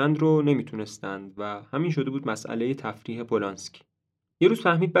لهستانی بودند رو نمیتونستند و همین شده بود مسئله تفریح پولانسکی. یه روز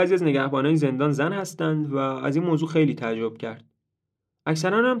فهمید بعضی از نگهبانای زندان زن هستند و از این موضوع خیلی تعجب کرد.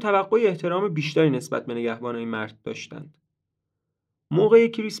 اکثرا هم توقع احترام بیشتری نسبت به نگهبانای مرد داشتند. موقع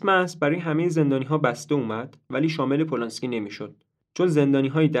کریسمس برای همه زندانی‌ها بسته اومد ولی شامل پولانسکی نمیشد، چون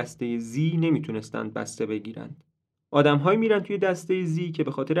زندانی‌های دسته زی نمیتونستند بسته بگیرند. آدم‌هایی میرن توی دسته زی که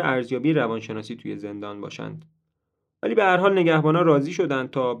به خاطر ارزیابی روانشناسی توی زندان باشند. ولی به هر حال نگهبانا راضی شدند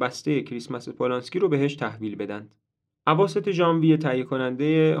تا بسته کریسمس پولانسکی رو بهش تحویل بدن. اواسط ژانویه تهیه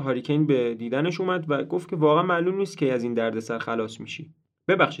کننده هاریکین به دیدنش اومد و گفت که واقعا معلوم نیست که از این دردسر خلاص میشی.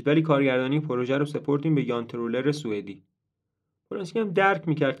 ببخشید ولی کارگردانی پروژه رو سپردیم به یان ترولر سوئدی. پولانسکی هم درک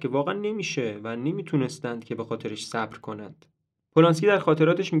میکرد که واقعا نمیشه و نمیتونستند که به خاطرش صبر کنند. پولانسکی در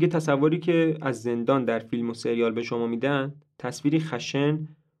خاطراتش میگه تصوری که از زندان در فیلم و سریال به شما میدن تصویری خشن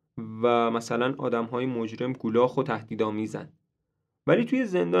و مثلا آدم‌های مجرم گولاخ و تهدیدآمیزن. ولی توی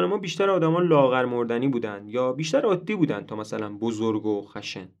زندان ما بیشتر آدما لاغر مردنی بودن یا بیشتر عادی بودن تا مثلا بزرگ و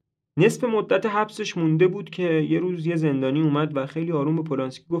خشن. نصف مدت حبسش مونده بود که یه روز یه زندانی اومد و خیلی آروم به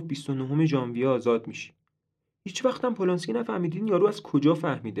پولانسکی گفت 29 ژانویه آزاد میشی. هیچ وقت هم پولانسکی نفهمیدین یارو از کجا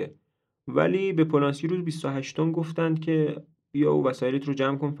فهمیده. ولی به پولانسکی روز 28 گفتند که بیا و وسایلت رو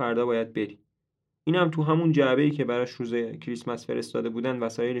جمع کن فردا باید بری. این هم تو همون جعبه‌ای که براش روز کریسمس فرستاده بودن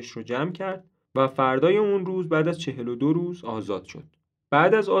وسایلش رو جمع کرد و فردای اون روز بعد از 42 روز آزاد شد.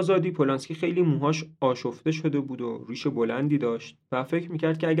 بعد از آزادی پولانسکی خیلی موهاش آشفته شده بود و ریش بلندی داشت و فکر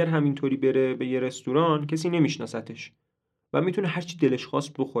میکرد که اگر همینطوری بره به یه رستوران کسی نمیشناستش و میتونه هرچی دلش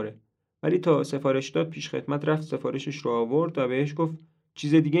خواست بخوره. ولی تا سفارش داد پیش خدمت رفت سفارشش رو آورد و بهش گفت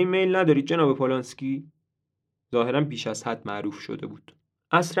چیز دیگه میل ندارید جناب پولانسکی؟ ظاهرا بیش از حد معروف شده بود.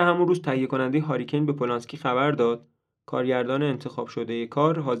 عصر همون روز تهیه کننده هاریکین به پولانسکی خبر داد کارگردان انتخاب شده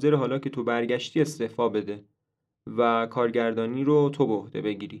کار حاضر حالا که تو برگشتی استعفا بده و کارگردانی رو تو به عهده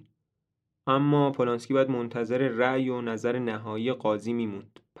بگیری. اما پولانسکی باید منتظر رأی و نظر نهایی قاضی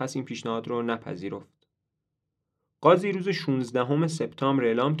میموند. پس این پیشنهاد رو نپذیرفت. قاضی روز 16 سپتامبر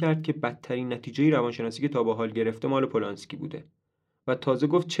اعلام کرد که بدترین نتیجه روانشناسی که تا به حال گرفته مال پولانسکی بوده و تازه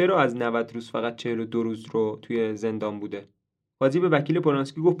گفت چرا از 90 روز فقط 42 روز رو توی زندان بوده. قاضی به وکیل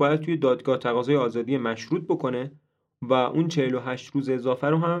پولانسکی گفت باید توی دادگاه تقاضای آزادی مشروط بکنه و اون 48 روز اضافه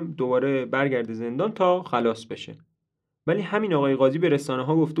رو هم دوباره برگرده زندان تا خلاص بشه. ولی همین آقای قاضی به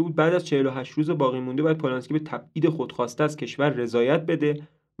رسانه‌ها گفته بود بعد از 48 روز باقی مونده باید پولانسکی به تبعید خودخواسته از کشور رضایت بده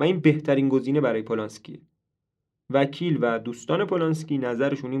و این بهترین گزینه برای پولانسکیه. وکیل و دوستان پولانسکی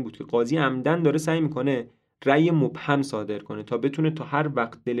نظرشون این بود که قاضی عمدن داره سعی میکنه رأی مبهم صادر کنه تا بتونه تا هر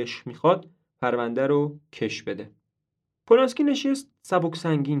وقت دلش میخواد پرونده رو کش بده. پولانسکی نشست سبک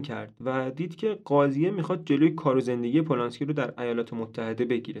سنگین کرد و دید که قاضیه میخواد جلوی کار و زندگی پولانسکی رو در ایالات متحده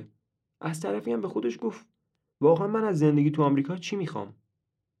بگیره. از طرفی هم به خودش گفت واقعا من از زندگی تو آمریکا چی میخوام؟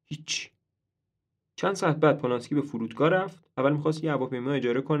 هیچ. چند ساعت بعد پولانسکی به فرودگاه رفت. اول میخواست یه هواپیما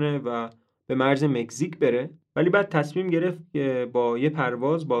اجاره کنه و به مرز مکزیک بره، ولی بعد تصمیم گرفت که با یه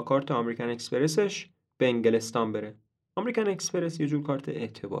پرواز با کارت آمریکن اکسپرسش به انگلستان بره. آمریکن اکسپرس یه جور کارت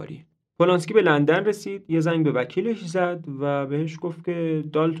اعتباریه. پولانسکی به لندن رسید، یه زنگ به وکیلش زد و بهش گفت که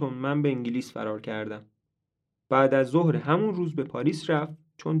دالتون من به انگلیس فرار کردم. بعد از ظهر همون روز به پاریس رفت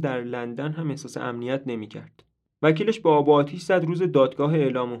چون در لندن هم احساس امنیت نمی‌کرد. وکیلش با آب و آتیش زد روز دادگاه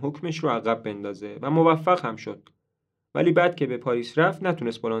اعلام حکمش رو عقب بندازه و موفق هم شد. ولی بعد که به پاریس رفت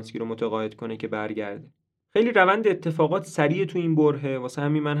نتونست پولانسکی رو متقاعد کنه که برگرده. خیلی روند اتفاقات سریع تو این برهه، واسه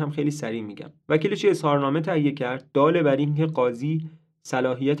همین من هم خیلی سریع میگم. وکیلش اظهارنامه تهیه کرد داله بر این که قاضی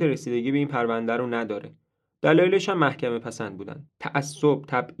صلاحیت رسیدگی به این پرونده رو نداره. دلایلش هم محکمه پسند بودن. تعصب،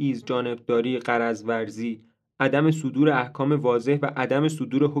 تبعیض، جانبداری، غرض ورزی، عدم صدور احکام واضح و عدم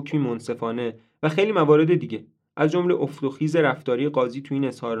صدور حکمی منصفانه و خیلی موارد دیگه. از جمله افت و خیز رفتاری قاضی تو این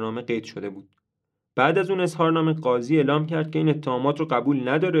اظهارنامه قید شده بود. بعد از اون اظهارنامه قاضی اعلام کرد که این اتهامات رو قبول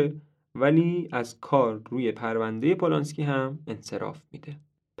نداره ولی از کار روی پرونده پولانسکی هم انصراف میده.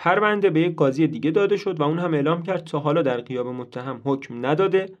 پرونده به یک قاضی دیگه داده شد و اون هم اعلام کرد تا حالا در غیاب متهم حکم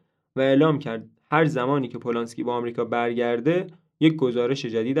نداده و اعلام کرد هر زمانی که پولانسکی با آمریکا برگرده یک گزارش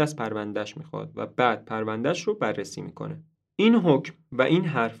جدید از پروندهش میخواد و بعد پروندهش رو بررسی میکنه. این حکم و این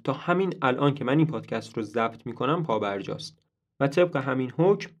حرف تا همین الان که من این پادکست رو ضبط میکنم پابرجاست و طبق همین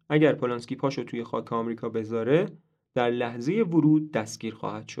حکم اگر پولانسکی پاشو توی خاک آمریکا بذاره در لحظه ورود دستگیر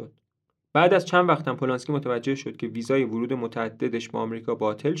خواهد شد. بعد از چند وقت هم پولانسکی متوجه شد که ویزای ورود متعددش به آمریکا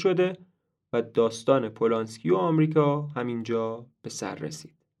باطل شده و داستان پولانسکی و آمریکا همینجا به سر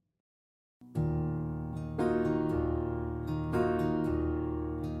رسید.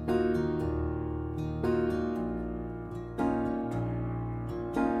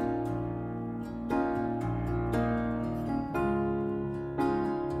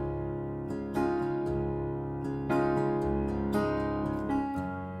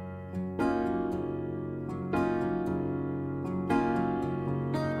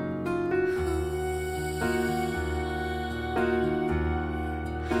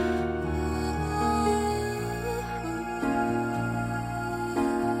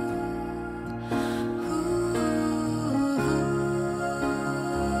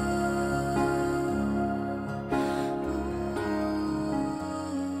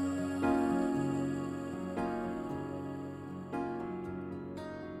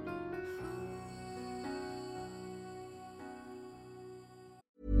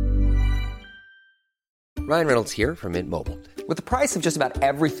 Ryan Reynolds here from Mint Mobile. With the price of just about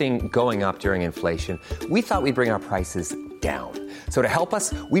everything going up during inflation, we thought we'd bring our prices down. So to help us,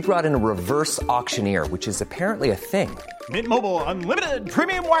 we brought in a reverse auctioneer, which is apparently a thing. Mint Mobile Unlimited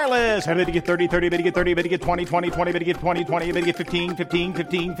Premium Wireless. How to get 30, 30, bit to get 30, bit to get 20, 20, 20, bit to get 20, 20, bit to get 15, 15,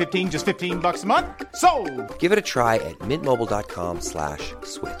 15, 15, just $15 a month? Sold! Give it a try at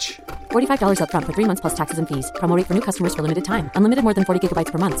mintmobile.com/switch. $45 up front for 3 months plus taxes and fees. Promo rate for new customers for limited time. Unlimited more than 40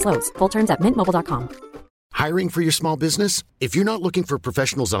 gigabytes per month. Slows full terms at mintmobile.com. Hiring for your small business? If you're not looking for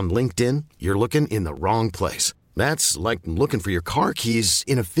professionals on LinkedIn, you're looking in the wrong place. That's like looking for your car keys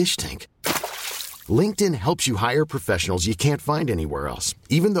in a fish tank. LinkedIn helps you hire professionals you can't find anywhere else,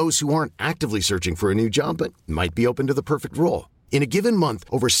 even those who aren't actively searching for a new job but might be open to the perfect role. In a given month,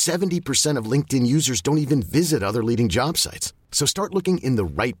 over 70% of LinkedIn users don't even visit other leading job sites. So start looking in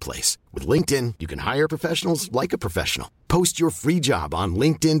the right place. With LinkedIn, you can hire professionals like a professional. Post your free job on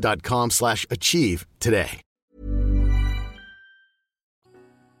linkedin.com/achieve today.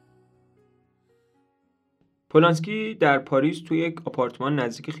 پولانسکی در پاریس توی یک آپارتمان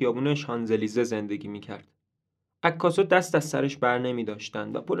نزدیک خیابون شانزلیزه زندگی میکرد. عکاسا دست از سرش بر نمی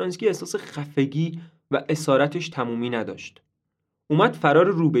داشتن و پولانسکی احساس خفگی و اسارتش تمومی نداشت. اومد فرار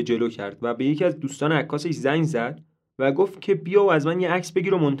رو به جلو کرد و به یکی از دوستان عکاسش زنگ زد و گفت که بیا و از من یه عکس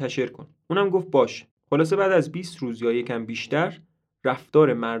بگیر و منتشر کن. اونم گفت باش. خلاصه بعد از 20 روز یا یکم بیشتر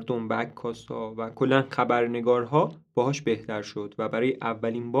رفتار مردم و عکاسا و کلاً خبرنگارها باهاش بهتر شد و برای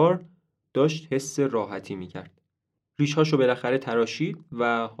اولین بار داشت حس راحتی میکرد. ریشهاشو بالاخره تراشید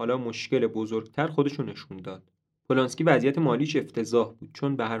و حالا مشکل بزرگتر خودشو نشون داد. پولانسکی وضعیت مالیش افتضاح بود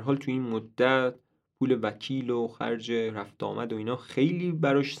چون به هر حال تو این مدت پول وکیل و خرج رفت آمد و اینا خیلی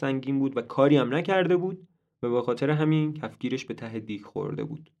براش سنگین بود و کاری هم نکرده بود و به خاطر همین کفگیرش به ته دیگ خورده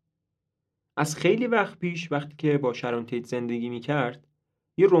بود. از خیلی وقت پیش وقتی که با شرون تیت زندگی میکرد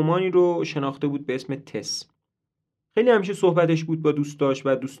یه رمانی رو شناخته بود به اسم تس. خیلی همیشه صحبتش بود با دوستاش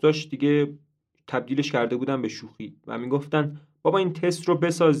و دوستاش دیگه تبدیلش کرده بودن به شوخی و میگفتن بابا این تست رو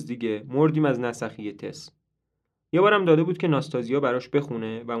بساز دیگه، مردیم از نسخی تست. یه بارم داده بود که ناستازیا براش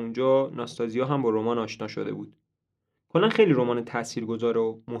بخونه و اونجا ناستازیا هم با رمان آشنا شده بود. کلاً خیلی رمان تاثیرگذار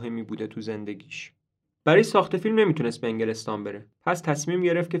و مهمی بوده تو زندگیش. برای ساخت فیلم نمیتونست به انگلستان بره. پس تصمیم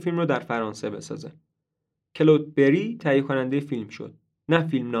گرفت که فیلم رو در فرانسه بسازه. کلود بری تهیه کننده فیلم شد. نه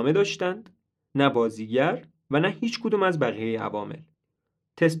فیلمنامه داشتند، نه بازیگر و نه هیچ کدوم از بقیه عوامل.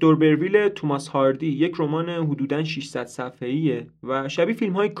 تست دوربرویل توماس هاردی یک رمان حدوداً 600 صفحه‌ایه و شبیه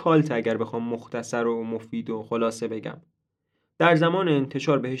فیلم‌های کالت اگر بخوام مختصر و مفید و خلاصه بگم. در زمان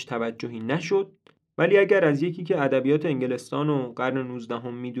انتشار بهش توجهی نشد، ولی اگر از یکی که ادبیات انگلستان و قرن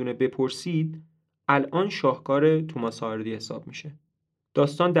 19 میدونه بپرسید، الان شاهکار توماس هاردی حساب میشه.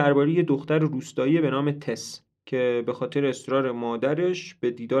 داستان درباره یه دختر روستایی به نام تس که به خاطر اصرار مادرش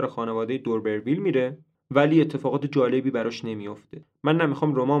به دیدار خانواده دوربرویل میره، ولی اتفاقات جالبی براش نمیافته. من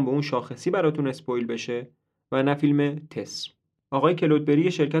نمیخوام رمان به اون شاخصی براتون اسپویل بشه و نه فیلم تس. آقای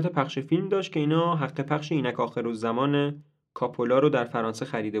کلودبری شرکت پخش فیلم داشت که اینا حق پخش اینک آخرالزمان کاپولا رو در فرانسه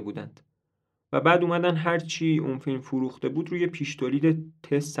خریده بودند و بعد اومدن هرچی اون فیلم فروخته بود روی پیش تولید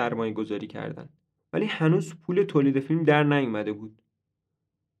تس سرمایه گذاری کردن، ولی هنوز پول تولید فیلم در نیومده بود.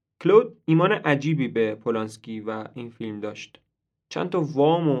 کلود ایمان عجیبی به پولانسکی و این فیلم داشت. چند تا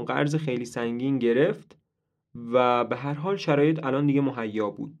وام و قرض خیلی سنگین گرفت و به هر حال شرایط الان دیگه مهیا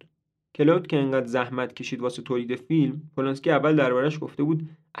بود. کلود که انقدر زحمت کشید واسه تولید فیلم، پولانسکی اول دربارش گفته بود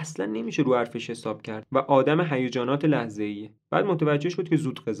اصلا نمیشه رو حرفش حساب کرد و آدم هیجانات لحظه‌ایه. بعد متوجه شد که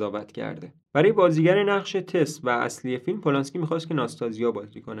زود قضاوت کرده. برای بازیگر نقش تس و اصلی فیلم پولانسکی می‌خواست که ناستازیا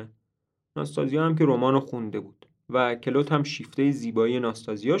بازی کنه. ناستازیا هم که رمانو خونده بود و کلود هم شیفته زیبایی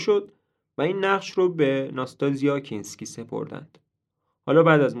ناستازیا شد و این نقش رو به ناستازیا کینسکی سپردند. حالا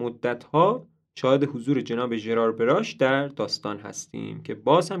بعد از مدت‌ها شاهد حضور جناب ژرار براش در داستان هستیم که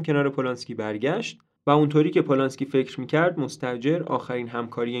باز هم کنار پولانسکی برگشت و اونطوری که پولانسکی فکر میکرد مستاجر آخرین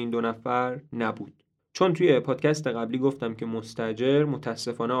همکاری این دو نفر نبود. چون توی پادکست قبلی گفتم که مستاجر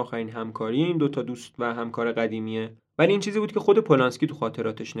متاسفانه آخرین همکاری این دوتا دوست و همکار قدیمیه، ولی این چیزی بود که خود پولانسکی تو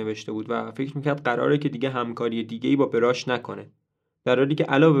خاطراتش نوشته بود و فکر میکرد قراره که دیگه همکاری دیگه‌ای با براش نکنه، در حالی که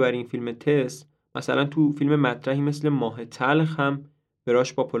علاوه بر این فیلم تس مثلا تو فیلم مطرحی مثل ماه تلخ هم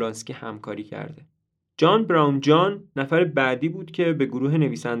براش با پولانسکی همکاری کرده. جان براون جان نفر بعدی بود که به گروه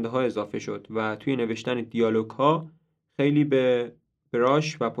نویسنده ها اضافه شد و توی نوشتن دیالوگ ها خیلی به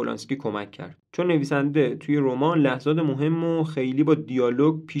براش و پولانسکی کمک کرد، چون نویسنده توی رمان لحظات مهم و خیلی با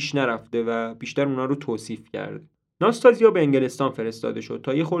دیالوگ پیش نرفته و بیشتر اونا رو توصیف کرده. ناستازیا به انگلستان فرستاده شد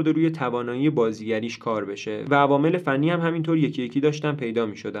تا یه خورده روی توانایی بازیگریش کار بشه و عوامل فنی هم همینطور یکی یکی داشتن پیدا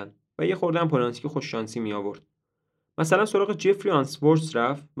می‌شدن و یه خورده هم پولانسکی خوش شانسی می آورد. مثلا سراغ جفری آنسورث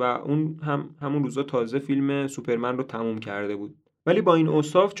رفت و اون همون روزا تازه فیلم سوپرمن رو تموم کرده بود. ولی با این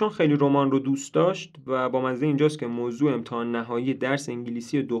اوصاف چون خیلی رمان رو دوست داشت و با مزه اینجاست که موضوع امتحان نهایی درس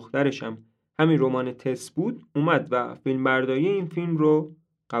انگلیسی دخترش هم همین رمان تس بود، اومد و فیلمبرداری این فیلم رو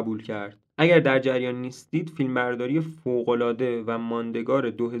قبول کرد. اگر در جریان نیستید، فیلمبرداری فوق‌العاده و ماندگار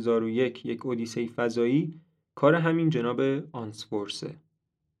 2001 یک اودیسه فضایی کار همین جناب آنسورثه.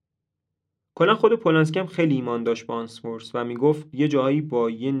 کلا خود پولانسکی هم خیلی ایمان داشت به آنسورث و میگفت یه جایی با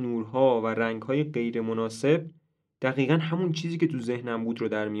یه نورها و رنگهای غیر مناسب دقیقاً همون چیزی که تو ذهنم بود رو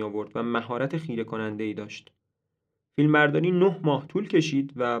در می آورد و مهارت خیره کننده‌ای داشت. فیلمبرداری 9 ماه طول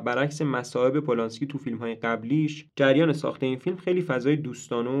کشید و برعکس مصائب پولانسکی تو فیلم‌های قبلیش، جریان ساخت این فیلم خیلی فضای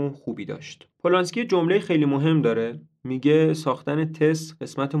دوستانه و خوبی داشت. پولانسکی جمله خیلی مهم داره، میگه ساختن تس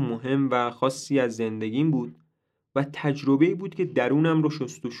قسمت مهم و خاصی از زندگیم بود و تجربه‌ای بود که درونم رو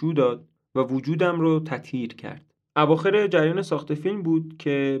شستشو داد و وجودم رو تطهیر کرد. اواخر جریان ساخت فیلم بود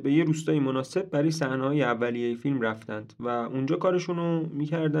که به یه روستایی مناسب برای صحنه‌های اولیه فیلم رفتند و اونجا کارشون رو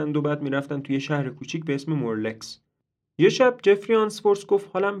می‌کردند و بعد می‌رفتن توی شهر کوچیک به اسم مورلکس. یه شب جفری آنسورث گفت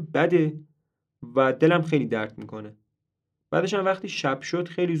حالم بده و دلم خیلی درد میکنه. بعدش هم وقتی شب شد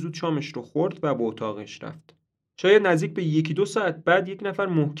خیلی زود شامش رو خورد و به اتاقش رفت. شاید نزدیک به 1-2 ساعت بعد یک نفر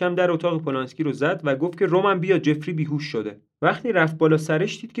محکم در اتاق پولانسکی رو زد و گفت که رومن بیا، جفری بیهوش شده. وقتی رفت بالا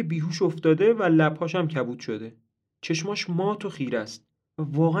سرش دید که بیهوش افتاده و لب‌هاش هم کبود شده. چشماش مات و خیره است و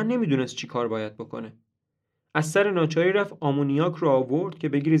واقعا نمیدونست چی کار باید بکنه. از سر ناچاری رفت آمونیاک رو آورد که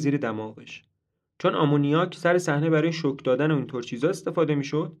بگیره زیر دماغش. چون آمونیاک سر صحنه برای شوک دادن و اینطور چیزا استفاده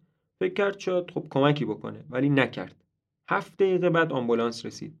میشد، فکر کرد شاید خب کمکی بکنه، ولی نکرد. 7 دقیقه بعد آمبولانس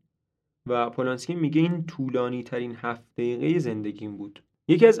رسید و پولانسکی میگه این طولانی ترین 7 دقیقه زندگیم بود.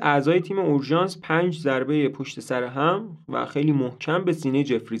 یکی از اعضای تیم اورژانس 5 ضربه پشت سر هم و خیلی محکم به سینه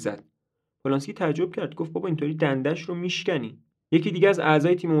جفری زد. پولانسکی تعجب کرد، گفت بابا اینطوری دندش رو میشکنی. یکی دیگه از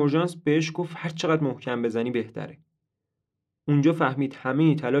اعضای تیم اورژانس بهش گفت هر چقدر محکم بزنی بهتره. اونجا فهمید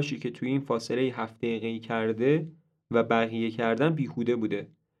همه تلاشی که توی این فاصله 7 دقیقه‌ای کرده و بقیه کردن بیهوده بوده.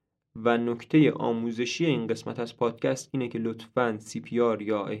 و نکته آموزشی این قسمت از پادکست اینه که لطفاً CPR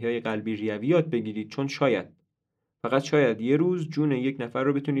یا احیای قلبی ریوی یاد بگیرید، چون شاید، فقط شاید، یه روز جون یک نفر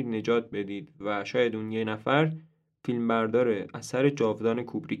رو بتونید نجات بدید و شاید اون یه نفر فیلمبردار اثر جاودان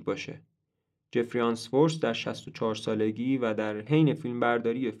کوبریک باشه. جفری آنسورث در 64 سالگی و در حین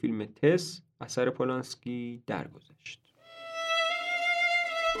فیلمبرداری فیلم تس اثر پولانسکی درگذشت.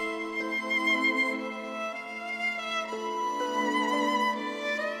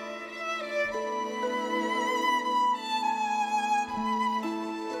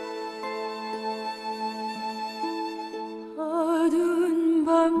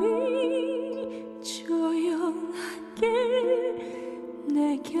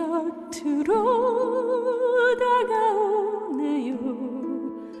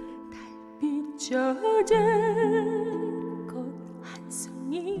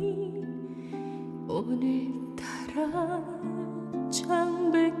 오늘따라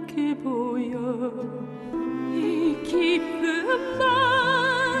창백해 보여 이 기쁜 맘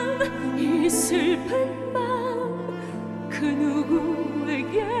이 슬픈 맘 그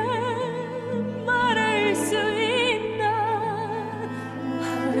누구에게 말할 수 있나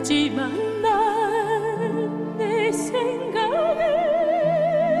하지만 난 내 생각에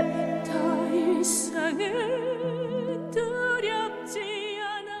더 이상은 두렵지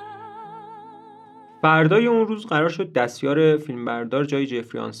않아. فردای اون روز قرار شد دستیار فیلمبردار جای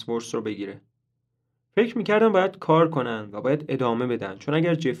جفری آنسورث رو بگیره. فکر میکردن باید کار کنن و باید ادامه بدن، چون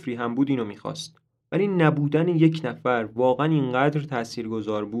اگر جفری هم بود اینو میخواست. ولی نبودن یک نفر واقعا اینقدر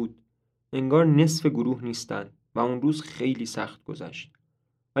تاثیرگذار بود، انگار نصف گروه نیستن و اون روز خیلی سخت گذشت.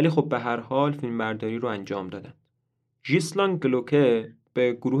 ولی خب به هر حال فیلمبرداری رو انجام دادن. ژیسلان گلوکه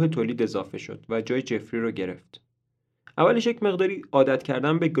به گروه تولید اضافه شد و جای جفری رو گرفت. اولش یک مقداری عادت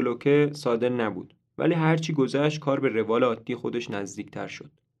کردن به گلوکه ساده نبود، ولی هرچی گذشت کار به روال عادی خودش نزدیکتر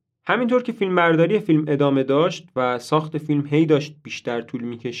شد. همینطور که فیلمبرداری فیلم ادامه داشت و ساخت فیلم هی داشت بیشتر طول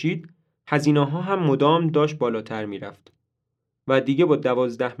می‌کشید، هزینه‌ها هم مدام داشت بالاتر می‌رفت. و دیگه با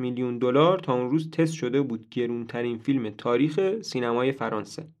 12 میلیون دلار تا اون روز تست شده بود گرونترین فیلم تاریخ سینمای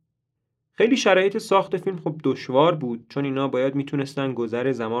فرانسه. خیلی شرایط ساخت فیلم خب دشوار بود، چون اینا باید میتونستن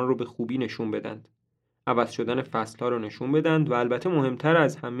گذر زمان رو به خوبی نشون بدن. عوض شدن فصل‌ها رو نشون بدن و البته مهمتر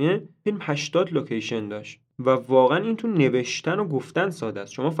از همه فیلم 80 لوکیشن داشت و واقعا این تو نوشتن و گفتن ساده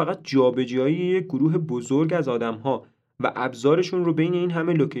است. شما فقط جابجایی یک گروه بزرگ از آدم‌ها و ابزارشون رو بین این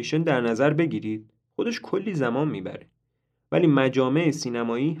همه لوکیشن در نظر بگیرید، خودش کلی زمان میبره. ولی مجامع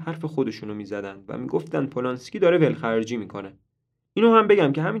سینمایی حرف خودشونو میزدن و میگفتن پولانسکی داره ولخرجی میکنه. اینو هم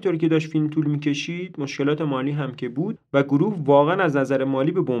بگم که همینطوری که داشت فیلم طول میکشید، مشکلات مالی هم که بود و گروه واقعا از نظر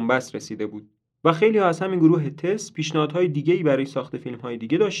مالی به بنبست رسیده بود و خیلی ها از همین گروه تست پیشنهادهای دیگه‌ای برای ساخت فیلم‌های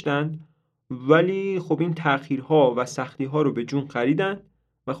دیگه داشتند، ولی خب این تأخیرها و سختی‌ها رو به جون خریدن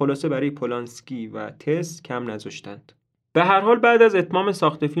و خلاصه برای پولانسکی و تست کم نذاشتند. به هر حال بعد از اتمام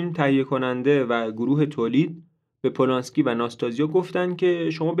ساخت فیلم تهیه کننده و گروه تولید به پولانسکی و ناستازیا گفتن که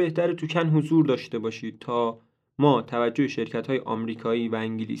شما بهتره تو کن حضور داشته باشید تا ما توجه شرکت‌های آمریکایی و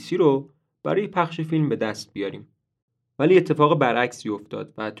انگلیسی رو برای پخش فیلم به دست بیاریم. ولی اتفاق برعکسی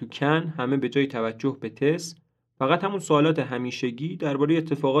افتاد و تو کن همه به جای توجه به تست فقط همون سوالات همیشگی درباره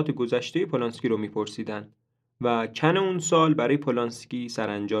اتفاقات گذشته پولانسکی رو میپرسیدن و کن اون سال برای پولانسکی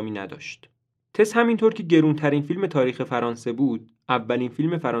سرانجامی نداشت. تست همینطور که گرونترین فیلم تاریخ فرانسه بود، اولین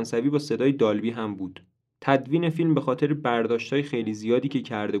فیلم فرانسوی با صدای دالبی هم بود. تدوین فیلم به خاطر برداشت‌های خیلی زیادی که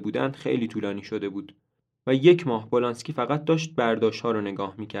کرده بودند خیلی طولانی شده بود و 1 ماه پولانسکی فقط داشت برداشت‌ها رو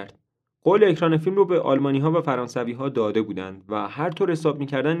نگاه می‌کرد. قول اکران فیلم رو به آلمانی‌ها و فرانسوی‌ها داده بودند و هر طور حساب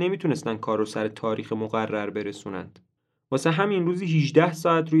می‌کردن نمیتونستن کار رو سر تاریخ مقرر برسونند. واسه همین روزی 18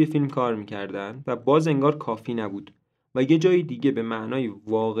 ساعت روی فیلم کار می‌کردن و باز انگار کافی نبود و یه جای دیگه به معنای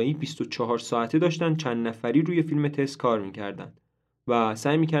واقعی 24 ساعته داشتن چند نفری روی فیلم تست کار می‌کردن و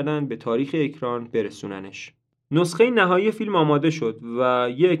سعی می‌کردن به تاریخ اکران برسوننش. نسخه نهایی فیلم آماده شد و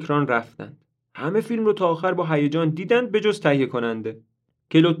یه اکران رفتن. همه فیلم رو تا آخر با هیجان دیدند به جز تهیه کننده.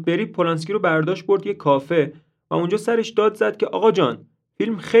 کلوتبری پولانسکی رو برداشت برد یه کافه و اونجا سرش داد زد که آقا جان،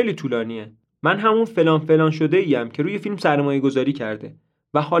 فیلم خیلی طولانیه. من همون فلان فلان شده ایم که روی فیلم سرمایه گذاری کرده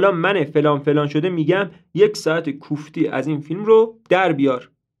و حالا من فلان فلان شده میگم 1 ساعت کوفتی از این فیلم رو در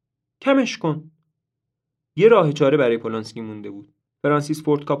بیار. کمش کن. یه راه چاره برای پولانسکی مونده بود. فرانسیس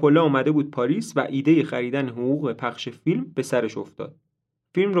فورد کاپولا اومده بود پاریس و ایده خریدن حقوق پخش فیلم به سرش افتاد.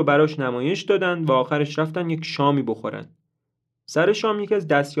 فیلم رو براش نمایش دادن و آخرش رفتن یک شامی بخورن. سر شام یکی از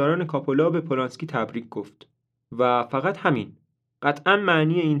دستیاران کاپولا به پولانسکی تبریک گفت و فقط همین. قطعاً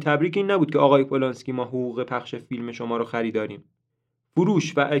معنی این تبریک این نبود که آقای پولانسکی ما حقوق پخش فیلم شما رو خریداریم.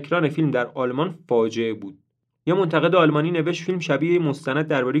 فروش و اکران فیلم در آلمان فاجعه بود. یه منتقد آلمانی نوشت فیلم شبیه مستند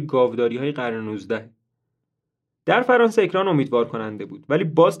درباره گاوداری‌های قرن 19. در فرانسه اکران امیدوار کننده بود، ولی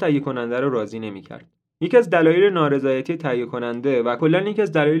باز تهیه کننده رو راضی نمی‌کرد. یکی از دلایل نارضایتی تهیه کننده و کلاً یکی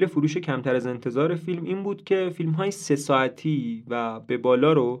از دلایل فروش کمتر از انتظار فیلم این بود که فیلم‌های 3 ساعتی و به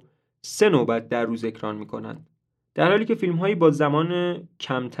بالا رو 3 نوبت در روز اکران می‌کنند، در حالی که فیلم‌هایی با زمان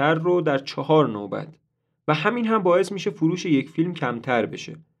کمتر رو در 4 نوبت و همین هم باعث میشه فروش یک فیلم کمتر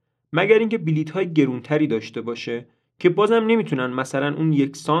بشه، مگر اینکه بلیط‌های گرونتری داشته باشه که بازم نمیتونن مثلا اون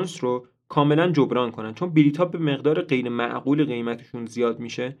 1 سانس رو کاملا جبران کنن، چون بلیط‌ها به مقدار غیر معقول قیمتشون زیاد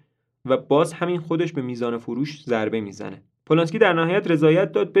میشه و باز همین خودش به میزان فروش ضربه میزنه. پولانسکی در نهایت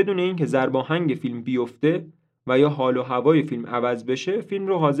رضایت داد بدون اینکه ضرباهنگ فیلم بیفته و یا حال و هوای فیلم عوض بشه، فیلم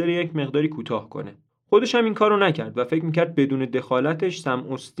رو حاضر یک مقداری کوتاه کنه. خودش هم این کارو نکرد و فکر میکرد بدون دخالتش سم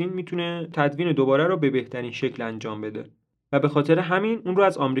اوستین میتونه تدوین دوباره رو به بهترین شکل انجام بده و به خاطر همین اون رو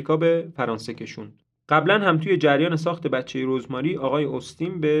از آمریکا به فرانسه کشوند. قبلا هم توی جریان ساخت بچه رزماری آقای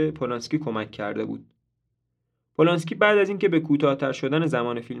اوستین به پولانسکی کمک کرده بود. پولانسکی بعد از اینکه به کوتاه‌تر شدن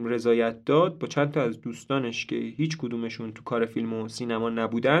زمان فیلم رضایت داد، با چند تا از دوستانش که هیچ کدومشون تو کار فیلم و سینما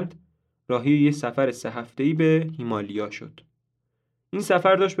نبودند، راهی یه سفر 3 هفته‌ای به هیمالیا شد. این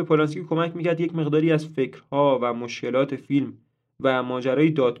سفر داشت به پولانسکی کمک میکرد یک مقداری از فکرها و مشکلات فیلم و ماجرای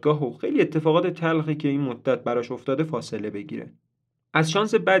دادگاه و خیلی اتفاقات تلخی که این مدت براش افتاده فاصله بگیره. از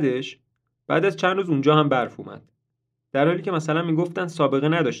شانس بدش بعد از چند روز اونجا هم برف اومد. در حالی که مثلا میگفتن سابقه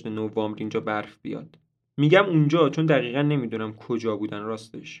نداشته نوامبر اینجا برف بیاد. میگم اونجا چون دقیقاً نمیدونم کجا بودن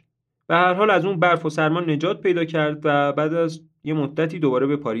راستش. به هر حال از اون برف و سرما نجات پیدا کرد و بعد از یه مدتی دوباره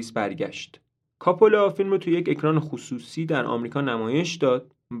به پاریس برگشت. کاپولا فیلم رو تو یک اکران خصوصی در آمریکا نمایش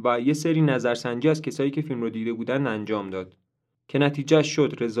داد و یه سری نظرسنجی از کسایی که فیلم رو دیده بودن انجام داد که نتیجه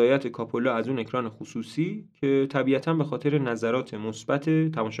شد رضایت کاپولا از اون اکران خصوصی که طبیعتاً به خاطر نظرات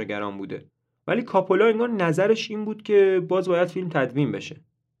مثبت تماشاگران بوده. ولی کاپولا انگار نظرش این بود که باز باید فیلم تدوین بشه.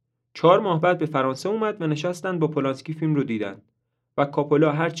 4 ماه بعد به فرانسه اومد و نشستن با پولانسکی فیلم رو دیدن و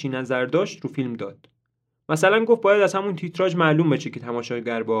کاپولا هر چی نظر داشت رو فیلم داد. مثلا گفت باید از همون تیتراژ معلوم بشه که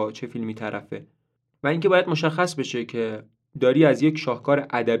تماشاگر با چه فیلمی طرفه و اینکه باید مشخص بشه که داری از یک شاهکار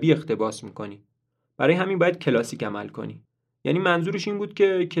ادبی اقتباس میکنی. برای همین باید کلاسیک عمل کنی. یعنی منظورش این بود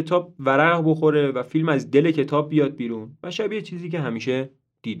که کتاب ورق بخوره و فیلم از دل کتاب بیاد بیرون و شبیه چیزی که همیشه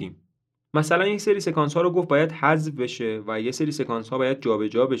دیدیم. مثلا یک سری سکانس ها رو گفت باید حذف بشه و یه سری سکانس ها باید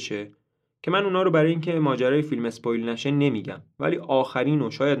جابجا بشه که من اونا رو برای اینکه ماجرای فیلم اسپویل نشه نمیگم. ولی آخرین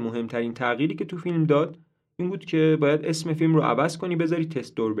و شاید مهمترین تغییری که تو فیلم داد این بود که باید اسم فیلم رو عوض کنی بذاری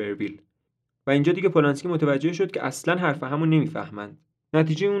تست دوربرویل. و اینجا دیگه پولانسکی متوجه شد که اصلا حرف همون نمیفهمن.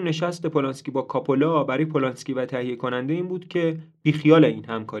 نتیجه اون نشست پولانسکی با کاپولا برای پولانسکی و تهیه کننده این بود که بیخیال این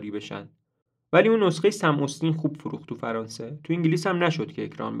همکاری بشن. ولی اون نسخه سم استین خوب فروخت تو فرانسه. تو انگلیس هم نشد که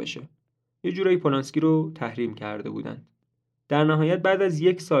اکران بشه. یه جورایی پولانسکی رو تحریم کرده بودن. در نهایت بعد از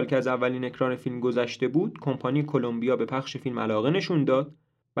 1 سال که از اولین اکران فیلم گذشته بود، کمپانی کلمبیا به پخش فیلم علاقه نشون داد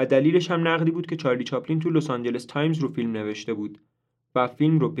و دلیلش هم نقدی بود که چارلی چاپلین تو لس آنجلس تایمز رو فیلم نوشته بود و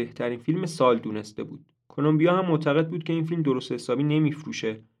فیلم رو بهترین فیلم سال دونسته بود. کلمبیا هم معتقد بود که این فیلم درست حسابی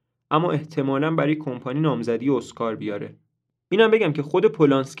نمیفروشه، اما احتمالاً برای کمپانی نامزدی اسکار بیاره. اینم بگم که خود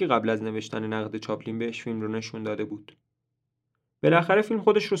پولانسکی قبل از نوشتن نقد چاپلین بهش فیلم رو نشون داده بود. بالاخره فیلم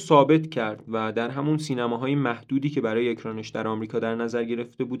خودش رو ثابت کرد و در همون سینماهای محدودی که برای اکرانش در آمریکا در نظر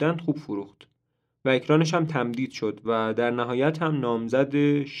گرفته بودند خوب فروخت و اکرانش هم تمدید شد و در نهایت هم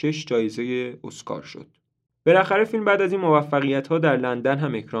نامزد 6 جایزه اسکار شد. بالاخره فیلم بعد از این موفقیت‌ها در لندن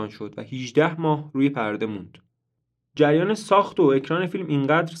هم اکران شد و 18 ماه روی پرده موند. جریان ساخت و اکران فیلم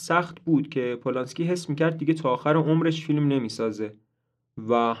اینقدر سخت بود که پولانسکی حس می‌کرد دیگه تا آخر عمرش فیلم نمی‌سازه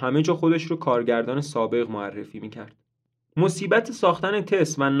و همه جا خودش رو کارگردان سابق معرفی می‌کرد. مصیبت ساختن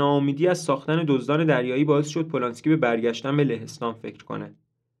تست و ناامیدی از ساختن دزدان دریایی باعث شد پولانسکی به برگشتن به لهستان فکر کنه.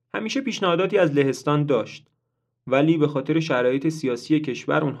 همیشه پیشنهاداتی از لهستان داشت ولی به خاطر شرایط سیاسی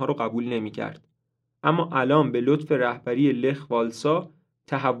کشور اونها رو قبول نمی‌کرد. اما الان به لطف رهبری لخ والسا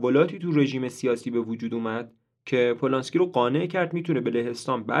تحولاتی تو رژیم سیاسی به وجود اومد که پولانسکی رو قانع کرد میتونه به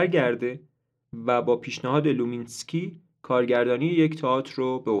لهستان برگرده و با پیشنهاد لومینسکی کارگردانی یک تئاتر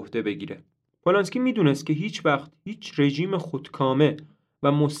رو به عهده بگیره. پولانسکی میدونست که هیچ وقت هیچ رژیم خودکامه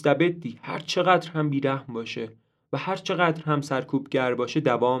و مستبدی هر چقدر هم بیرحم باشه و هر چقدر هم سرکوبگر باشه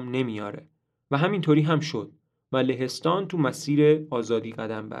دوام نمیاره و همینطوری هم شد و لهستان تو مسیر آزادی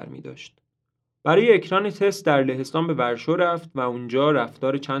قدم برمی داشت. برای اکران تست در لهستان به ورشو رفت و اونجا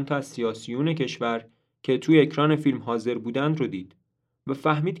رفتار چند تا از سیاسیون کشور که توی اکران فیلم حاضر بودند رو دید و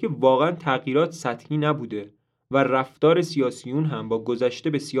فهمید که واقعا تغییرات سطحی نبوده و رفتار سیاسیون هم با گذشته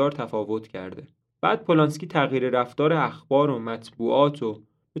بسیار تفاوت کرده. بعد پولانسکی تغییر رفتار اخبار و مطبوعات و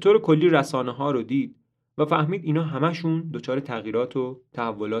به طور کلی رسانه ها رو دید و فهمید اینا همشون دچار تغییرات و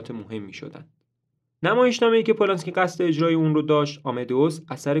تحولات مهمی شدن. نمایشنامه‌ای که پولانسکی قصد اجرای اون رو داشت، آمدئوس،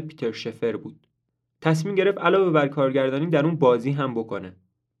 اثر پیتر شفر بود. تصمیم گرفت علاوه بر کارگردانی در اون بازی هم بکنه.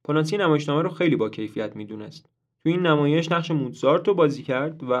 پولانسکی نمایشنامه رو خیلی با کیفیت میدونست. تو این نمایش نقش موزارت رو بازی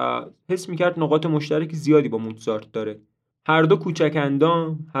کرد و حس میکرد نقاط مشترک زیادی با موزارت داره. هر دو کوچک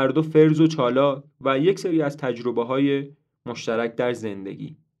اندام، هر دو فرز و چالاک و یک سری از تجربه‌های مشترک در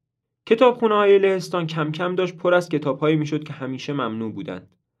زندگی. کتابخونه‌های لهستان کم کم داشت پر از کتاب‌هایی میشد که همیشه ممنوع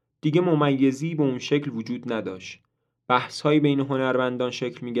بودند. دیگه ممیزی به اون شکل وجود نداشت. بحث‌هایی بین هنرمندان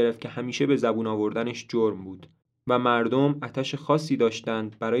شکل می‌گرفت که همیشه به زبون آوردنش جرم بود و مردم آتش خاصی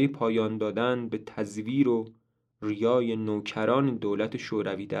داشتند برای پایان دادن به تزویر و ریای نوکران دولت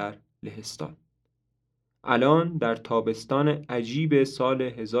شوروی در لهستان. الان در تابستان عجیب سال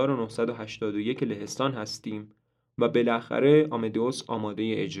 1981 لهستان هستیم و بالاخره آمدئوس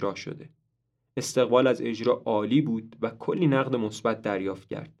آماده اجرا شده. استقبال از اجرا عالی بود و کلی نقد مثبت دریافت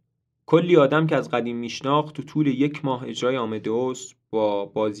کرد. کلی آدم که از قدیم میشناخت تو طول 1 ماه اجرای آمدئوس با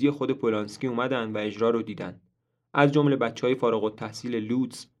بازی خود پولانسکی اومدن و اجرا رو دیدن. از جمله بچهای فارغ التحصیل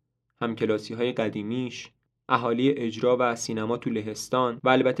لودز، همکلاسی‌های قدیمیش، اهالی اجرا و سینما تو لهستان و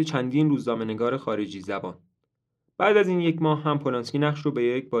البته چندین روزنامه‌نگار خارجی زبان. بعد از این 1 ماه هم پولانسکی نقش رو به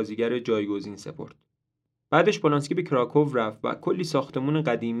یک بازیگر جایگزین سپرد. بعدش پولانسکی به کراکوو رفت و کلی ساختمون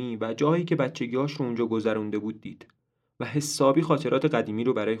قدیمی و جاهایی که بچگی‌هاش رو اونجا گذرونده بود دید و حسابی خاطرات قدیمی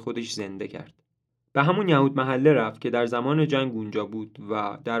رو برای خودش زنده کرد. به همون یهود محله رفت که در زمان جنگ اونجا بود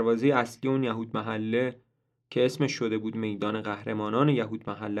و دروازه اصلی اون یهود محله که اسمش شده بود میدان قهرمانان یهود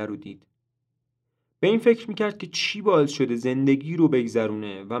محله رو دید. به این فکر میکرد که چی باعث شده زندگی رو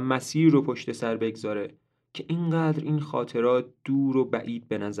بگذرونه و مسیر رو پشت سر بگذاره که اینقدر این خاطرات دور و بعید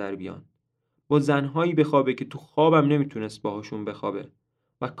به نظر بیان. با زنهایی بخوابه که تو خوابم نمیتونست باهاشون بخوابه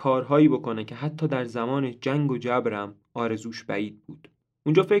و کارهایی بکنه که حتی در زمان جنگ و جبرم آرزوش بعید بود.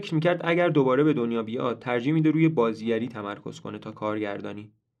 اونجا فکر میکرد اگر دوباره به دنیا بیاد ترجیح میده روی بازیگری تمرکز کنه تا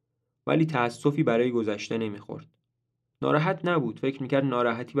کارگردانی. ولی تأسفی برای گذشته نمیخورد. ناراحت نبود، فکر میکرد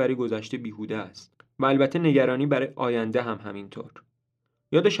ناراحتی برای گذشته بیهوده است و البته نگرانی برای آینده هم همینطور.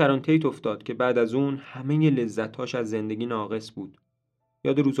 یاد شرون تیت افتاد که بعد از اون همه لذتاش از زندگی ناقص بود.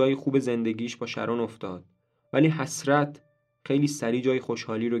 یاد روزهای خوب زندگیش با شرون افتاد، ولی حسرت خیلی سریع جای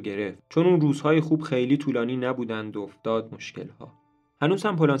خوشحالی رو گرفت، چون اون روزهای خوب خیلی طولانی نبودند و افتاد مشکل‌ها. هنوز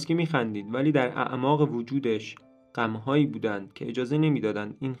هم پولانسکی میخندید، ولی در اعماق وجودش غم‌هایی بودند که اجازه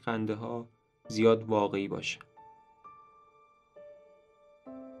نمیدادند این خنده‌ها زیاد واقعی باشه.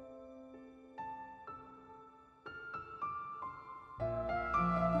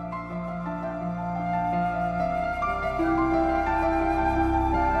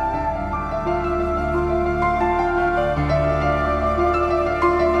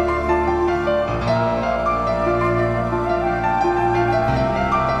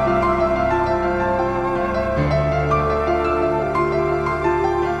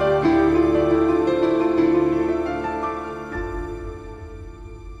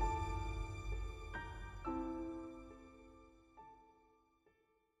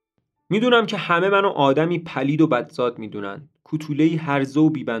 میدونم که همه منو آدمی پلید و بدزاد میدونن، کوتوله‌ای هرزه و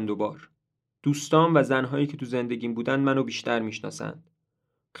بیبند و بار. دوستان و زنهایی که تو زندگیم بودن منو بیشتر میشناسند.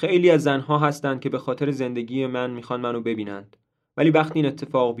 خیلی از زنها هستند که به خاطر زندگی من میخوان منو ببینند، ولی وقتی این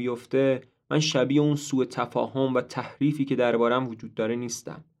اتفاق بیفته من شبیه اون سوء تفاهم و تحریفی که دربارم وجود داره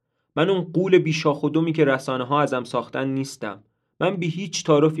نیستم. من اون غول بیشاخ و دمی که رسانه‌ها ازم ساختن نیستم. من بی هیچ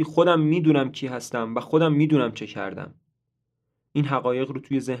تعارفی خودم میدونم کی هستم و خودم میدونم چه کردم. این حقایق رو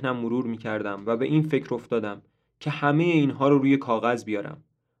توی ذهنم مرور می‌کردم و به این فکر افتادم که همه اینها رو روی کاغذ بیارم.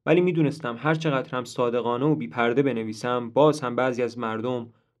 ولی میدونستم هر چقدر هم صادقانه و بی‌پرده بنویسم، باز هم بعضی از مردم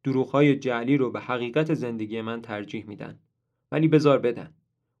دروغ‌های جعلی رو به حقیقت زندگی من ترجیح میدن. ولی بذار بدن.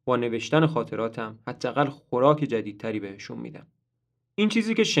 با نوشتن خاطراتم حداقل خوراک جدیدتری بهشون میدم. این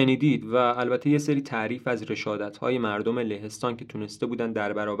چیزی که شنیدید و البته یه سری تعریف از رشادت‌های مردم لهستان که تونسته بودن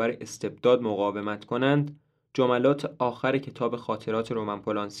در برابر استبداد مقاومت کنند، جملات آخر کتاب خاطرات رومن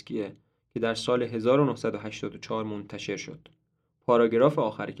پولانسکیه که در سال 1984 منتشر شد. پاراگراف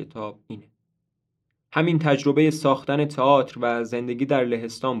آخر کتاب اینه: همین تجربه ساختن تئاتر و زندگی در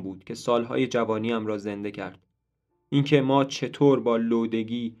لهستان بود که سالهای جوانیم را زنده کرد. اینکه ما چطور با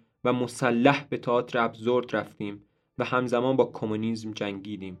لودگی و مسلح به تئاتر ابزورد رفتیم و همزمان با کمونیسم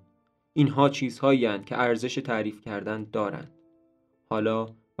جنگیدیم. اینها چیزهایی هستند که ارزش تعریف کردن دارند. حالا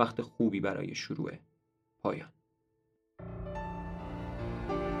وقت خوبی برای شروع. پایان.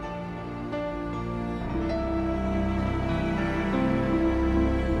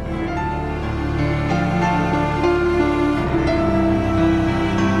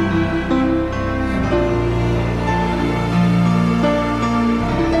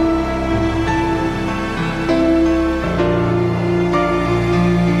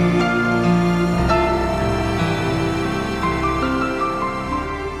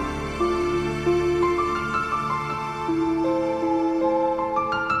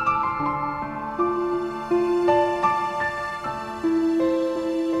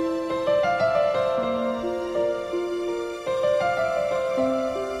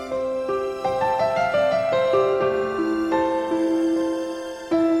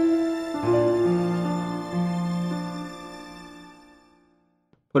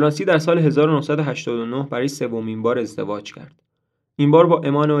 پولانسکی در سال 1989 برای سومین بار ازدواج کرد. این بار با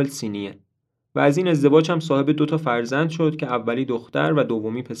امانوئل سینیه و از این ازدواج هم صاحب 2 فرزند شد که اولی دختر و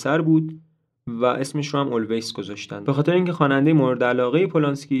دومی پسر بود و اسمش رو هم اولویس گذاشتن به خاطر اینکه خواننده مورد علاقه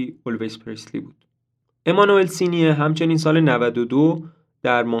پولانسکی اولویس پرسلی بود. امانوئل سینیه همچنین سال 92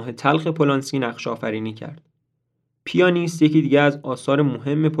 در ماه تلخ پولانسکی نقش آفرینی کرد. پیانیست یکی دیگه از آثار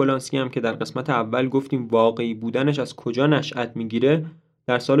مهم پولانسکی هم که در قسمت اول گفتیم واقعی بودنش از کجا نشأت میگیره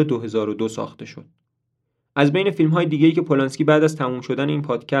در سال 2002 ساخته شد. از بین فیلم‌های دیگه‌ای که پولانسکی بعد از تموم شدن این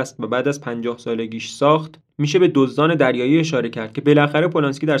پادکست و بعد از 50 سالگیش ساخت، میشه به دزدان دریایی اشاره کرد که بالاخره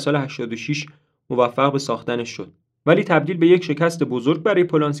پولانسکی در سال 86 موفق به ساختنش شد. ولی تبدیل به یک شکست بزرگ برای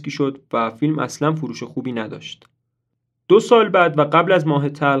پولانسکی شد و فیلم اصلاً فروش خوبی نداشت. 2 سال بعد و قبل از ماه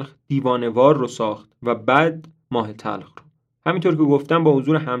تلخ دیوانه‌وار رو ساخت و بعد ماه تلخ رو. همینطور که گفتم با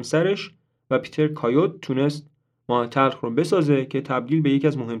حضور همسرش و پیتر کایوت تونست ماه تلخ رو بسازه که تبدیل به یکی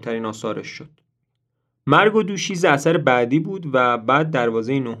از مهمترین آثارش شد. مرگ و دوشیزه اثر بعدی بود و بعد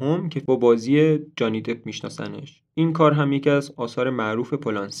دروازه نهم که با بازی جانی دپ میشناسنش. این کار هم یکی از آثار معروف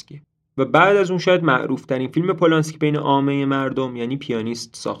پولانسکی و بعد از اون شاید معروف ترین فیلم پولانسکی بین عامه مردم یعنی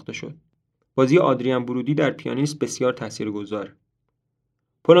پیانیست ساخته شد. بازی آدریان برودی در پیانیست بسیار تاثیرگذار.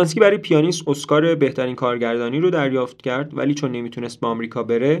 پولانسکی برای پیانیست اسکار بهترین کارگردانی رو دریافت کرد، ولی چون نمیتونست به آمریکا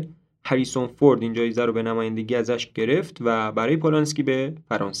بره، هریسون فورد این جایزه رو به نمایندگی ازش گرفت و برای پولانسکی به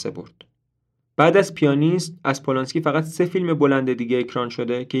فرانسه برد. بعد از پیانیست از پولانسکی فقط 3 فیلم بلند دیگه اکران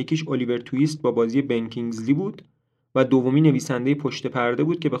شده که یکیش الیور تویست با بازی بن کینگزلی بود و دومی نویسنده پشت پرده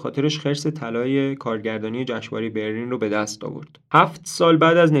بود که به خاطرش خرس طلای کارگردانی جشنواره برلین رو به دست آورد. 7 سال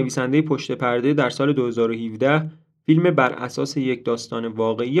بعد از نویسنده پشت پرده در سال 2017 فیلم بر اساس یک داستان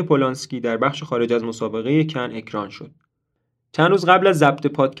واقعی پولانسکی در بخش خارج از مسابقه کن اکران شد. چند روز قبل از ضبط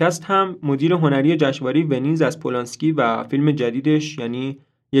پادکست هم مدیر هنری جشنواره ونیز از پولانسکی و فیلم جدیدش یعنی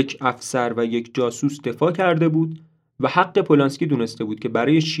یک افسر و یک جاسوس دفاع کرده بود و حق پولانسکی دونسته بود که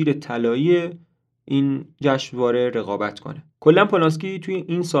برای شیر طلایی این جشنواره رقابت کنه. کلا پولانسکی توی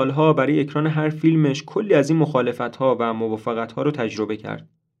این سالها برای اکران هر فیلمش کلی از این مخالفت‌ها و موافقت‌ها رو تجربه کرد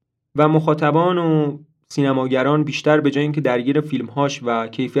و مخاطبان و سینماگران بیشتر به جای اینکه درگیر فیلم‌هاش و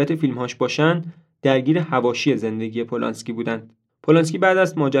کیفیت فیلم‌هاش باشن، درگیر حواشی زندگی پولانسکی بودند. پولانسکی بعد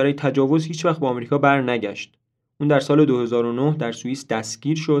از ماجرای تجاوز هیچ وقت به آمریکا برنگشت. اون در سال 2009 در سوئیس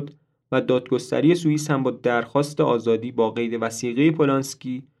دستگیر شد و دادگستری سوئیس هم با درخواست آزادی با قید وثیقه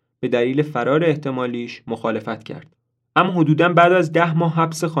پولانسکی به دلیل فرار احتمالیش مخالفت کرد. اما حدوداً بعد از 10 ماه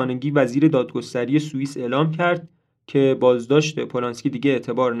حبس خانگی وزیر دادگستری سوئیس اعلام کرد که بازداشت پولانسکی دیگه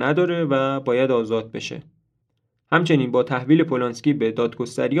اعتبار نداره و باید آزاد بشه. همچنین با تحویل پولانسکی به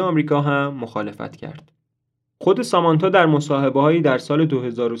دادگستری آمریکا هم مخالفت کرد. خود سامانتا در مصاحبه‌هایی در سال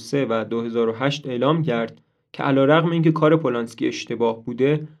 2003 و 2008 اعلام کرد که علیرغم اینکه کار پولانسکی اشتباه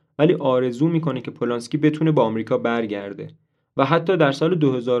بوده ولی آرزو میکنه که پولانسکی بتونه با آمریکا برگرده و حتی در سال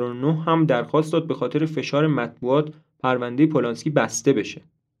 2009 هم درخواست داد به خاطر فشار مطبوعات پرونده پولانسکی بسته بشه.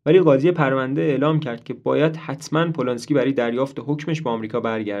 ولی قاضی پرونده اعلام کرد که باید حتما پولانسکی برای دریافت حکمش به آمریکا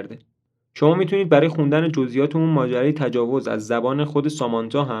برگرده. شما میتونید برای خوندن جزئیات اون ماجرای تجاوز از زبان خود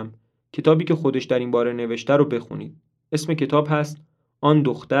سامانتا هم کتابی که خودش در این باره نوشته رو بخونید. اسم کتاب هست آن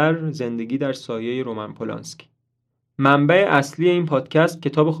دختر، زندگی در سایه رومن پولانسکی. منبع اصلی این پادکست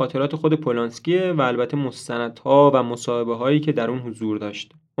کتاب خاطرات خود پولانسکیه و البته مستندها و مصاحبه‌هایی که در اون حضور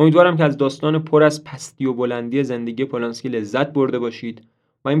داشت. امیدوارم که از داستان پر از پستی و بلندی زندگی پولانسکی لذت برده باشید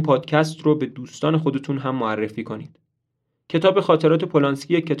و این پادکست رو به دوستان خودتون هم معرفی کنید. کتاب خاطرات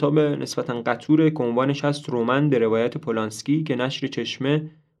پولانسکی یک کتاب نسبتاً قطور که عنوانش هست رمان به روایت پولانسکی که نشر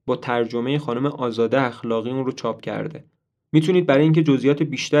چشمه با ترجمه خانم آزاده اخلاقی اون رو چاپ کرده. میتونید برای اینکه جزئیات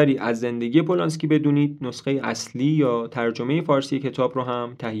بیشتری از زندگی پولانسکی بدونید نسخه اصلی یا ترجمه فارسی کتاب رو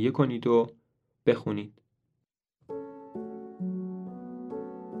هم تهیه کنید و بخونید.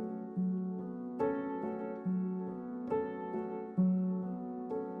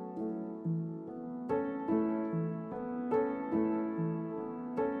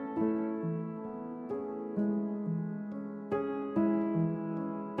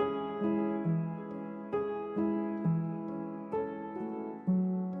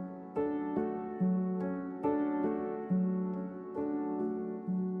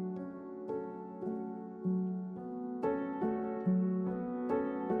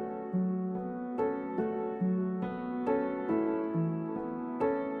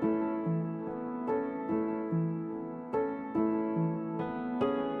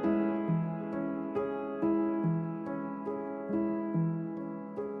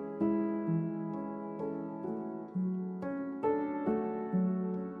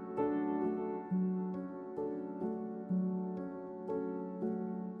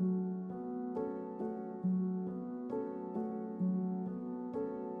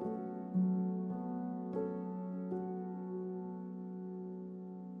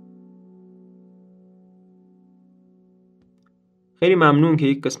 خیلی ممنون که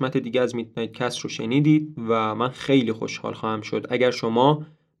یک قسمت دیگه از میدنایت کست رو شنیدید و من خیلی خوشحال خواهم شد اگر شما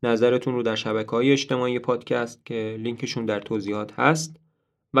نظرتون رو در شبکه‌های اجتماعی پادکست که لینکشون در توضیحات هست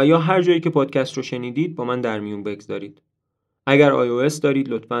و یا هر جایی که پادکست رو شنیدید با من در میون بگذارید. اگر iOS دارید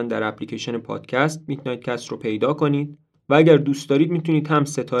لطفاً در اپلیکیشن پادکست میدنایت کست رو پیدا کنید و اگر دوست دارید میتونید هم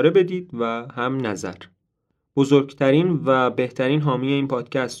ستاره بدید و هم نظر. بزرگترین و بهترین حامی این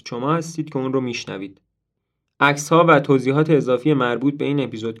پادکست شما هستید که اون رو میشنوید. عکس‌ها و توضیحات اضافی مربوط به این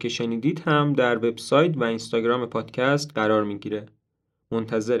اپیزود که شنیدید هم در وبسایت و اینستاگرام پادکست قرار میگیره.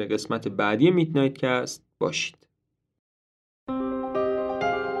 منتظر قسمت بعدی میدنایت کست باشید.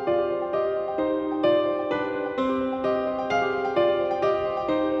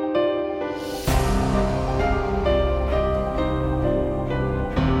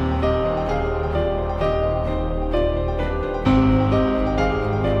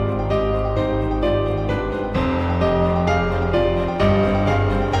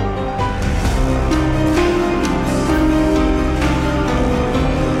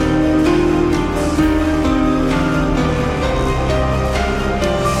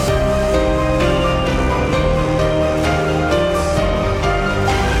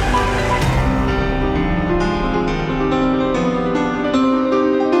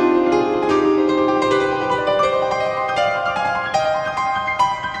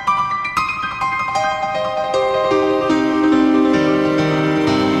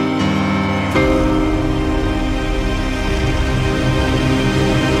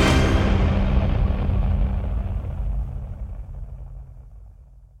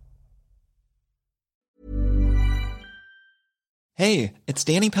 Hey, it's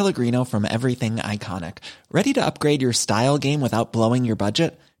Danny Pellegrino from Everything Iconic. Ready to upgrade your style game without blowing your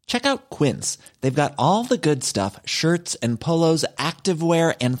budget? Check out Quince. They've got all the good stuff, shirts and polos, activewear,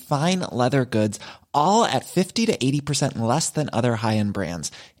 and fine leather goods, all at 50 to 80% less than other high-end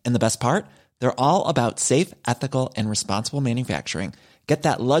brands. And the best part? They're all about safe, ethical, and responsible manufacturing. Get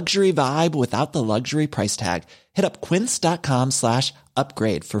that luxury vibe without the luxury price tag. Hit up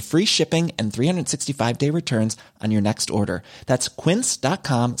quince.com/upgrade for free shipping and 365-day returns on your next order. That's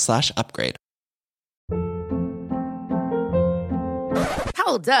quince.com/upgrade.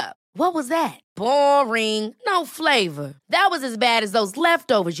 Hold up. What was that? Boring. No flavor. That was as bad as those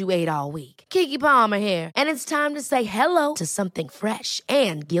leftovers you ate all week. Keke Palmer here. And it's time to say hello to something fresh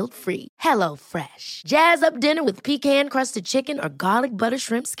and guilt-free. Hello Fresh. Jazz up dinner with pecan-crusted chicken or garlic butter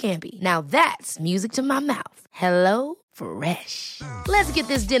shrimp scampi. Now that's music to my mouth. Hello Fresh. Let's get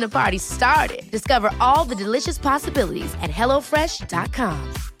this dinner party started. Discover all the delicious possibilities at hellofresh.com.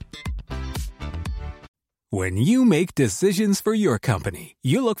 When you make decisions for your company,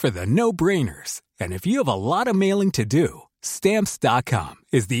 you look for the no-brainers. And if you have a lot of mailing to do, Stamps.com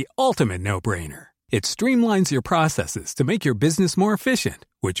is the ultimate no-brainer. It streamlines your processes to make your business more efficient,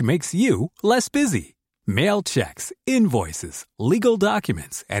 which makes you less busy. Mail checks, invoices, legal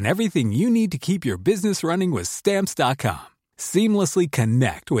documents, and everything you need to keep your business running with Stamps.com. Seamlessly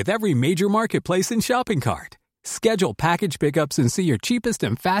connect with every major marketplace and shopping cart. Schedule package pickups and see your cheapest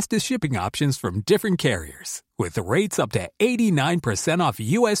and fastest shipping options from different carriers. With rates up to 89% off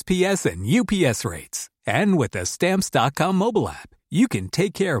USPS and UPS rates. And with the Stamps.com mobile app, you can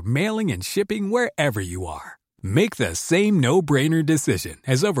take care of mailing and shipping wherever you are. Make the same no-brainer decision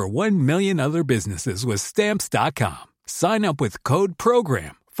as over 1 million other businesses with Stamps.com. Sign up with code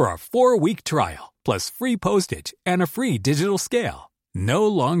PROGRAM for a 4-week trial, plus free postage and a free digital scale. No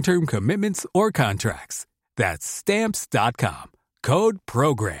long-term commitments or contracts. That's Stamps.com. Code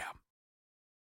PROGRAM.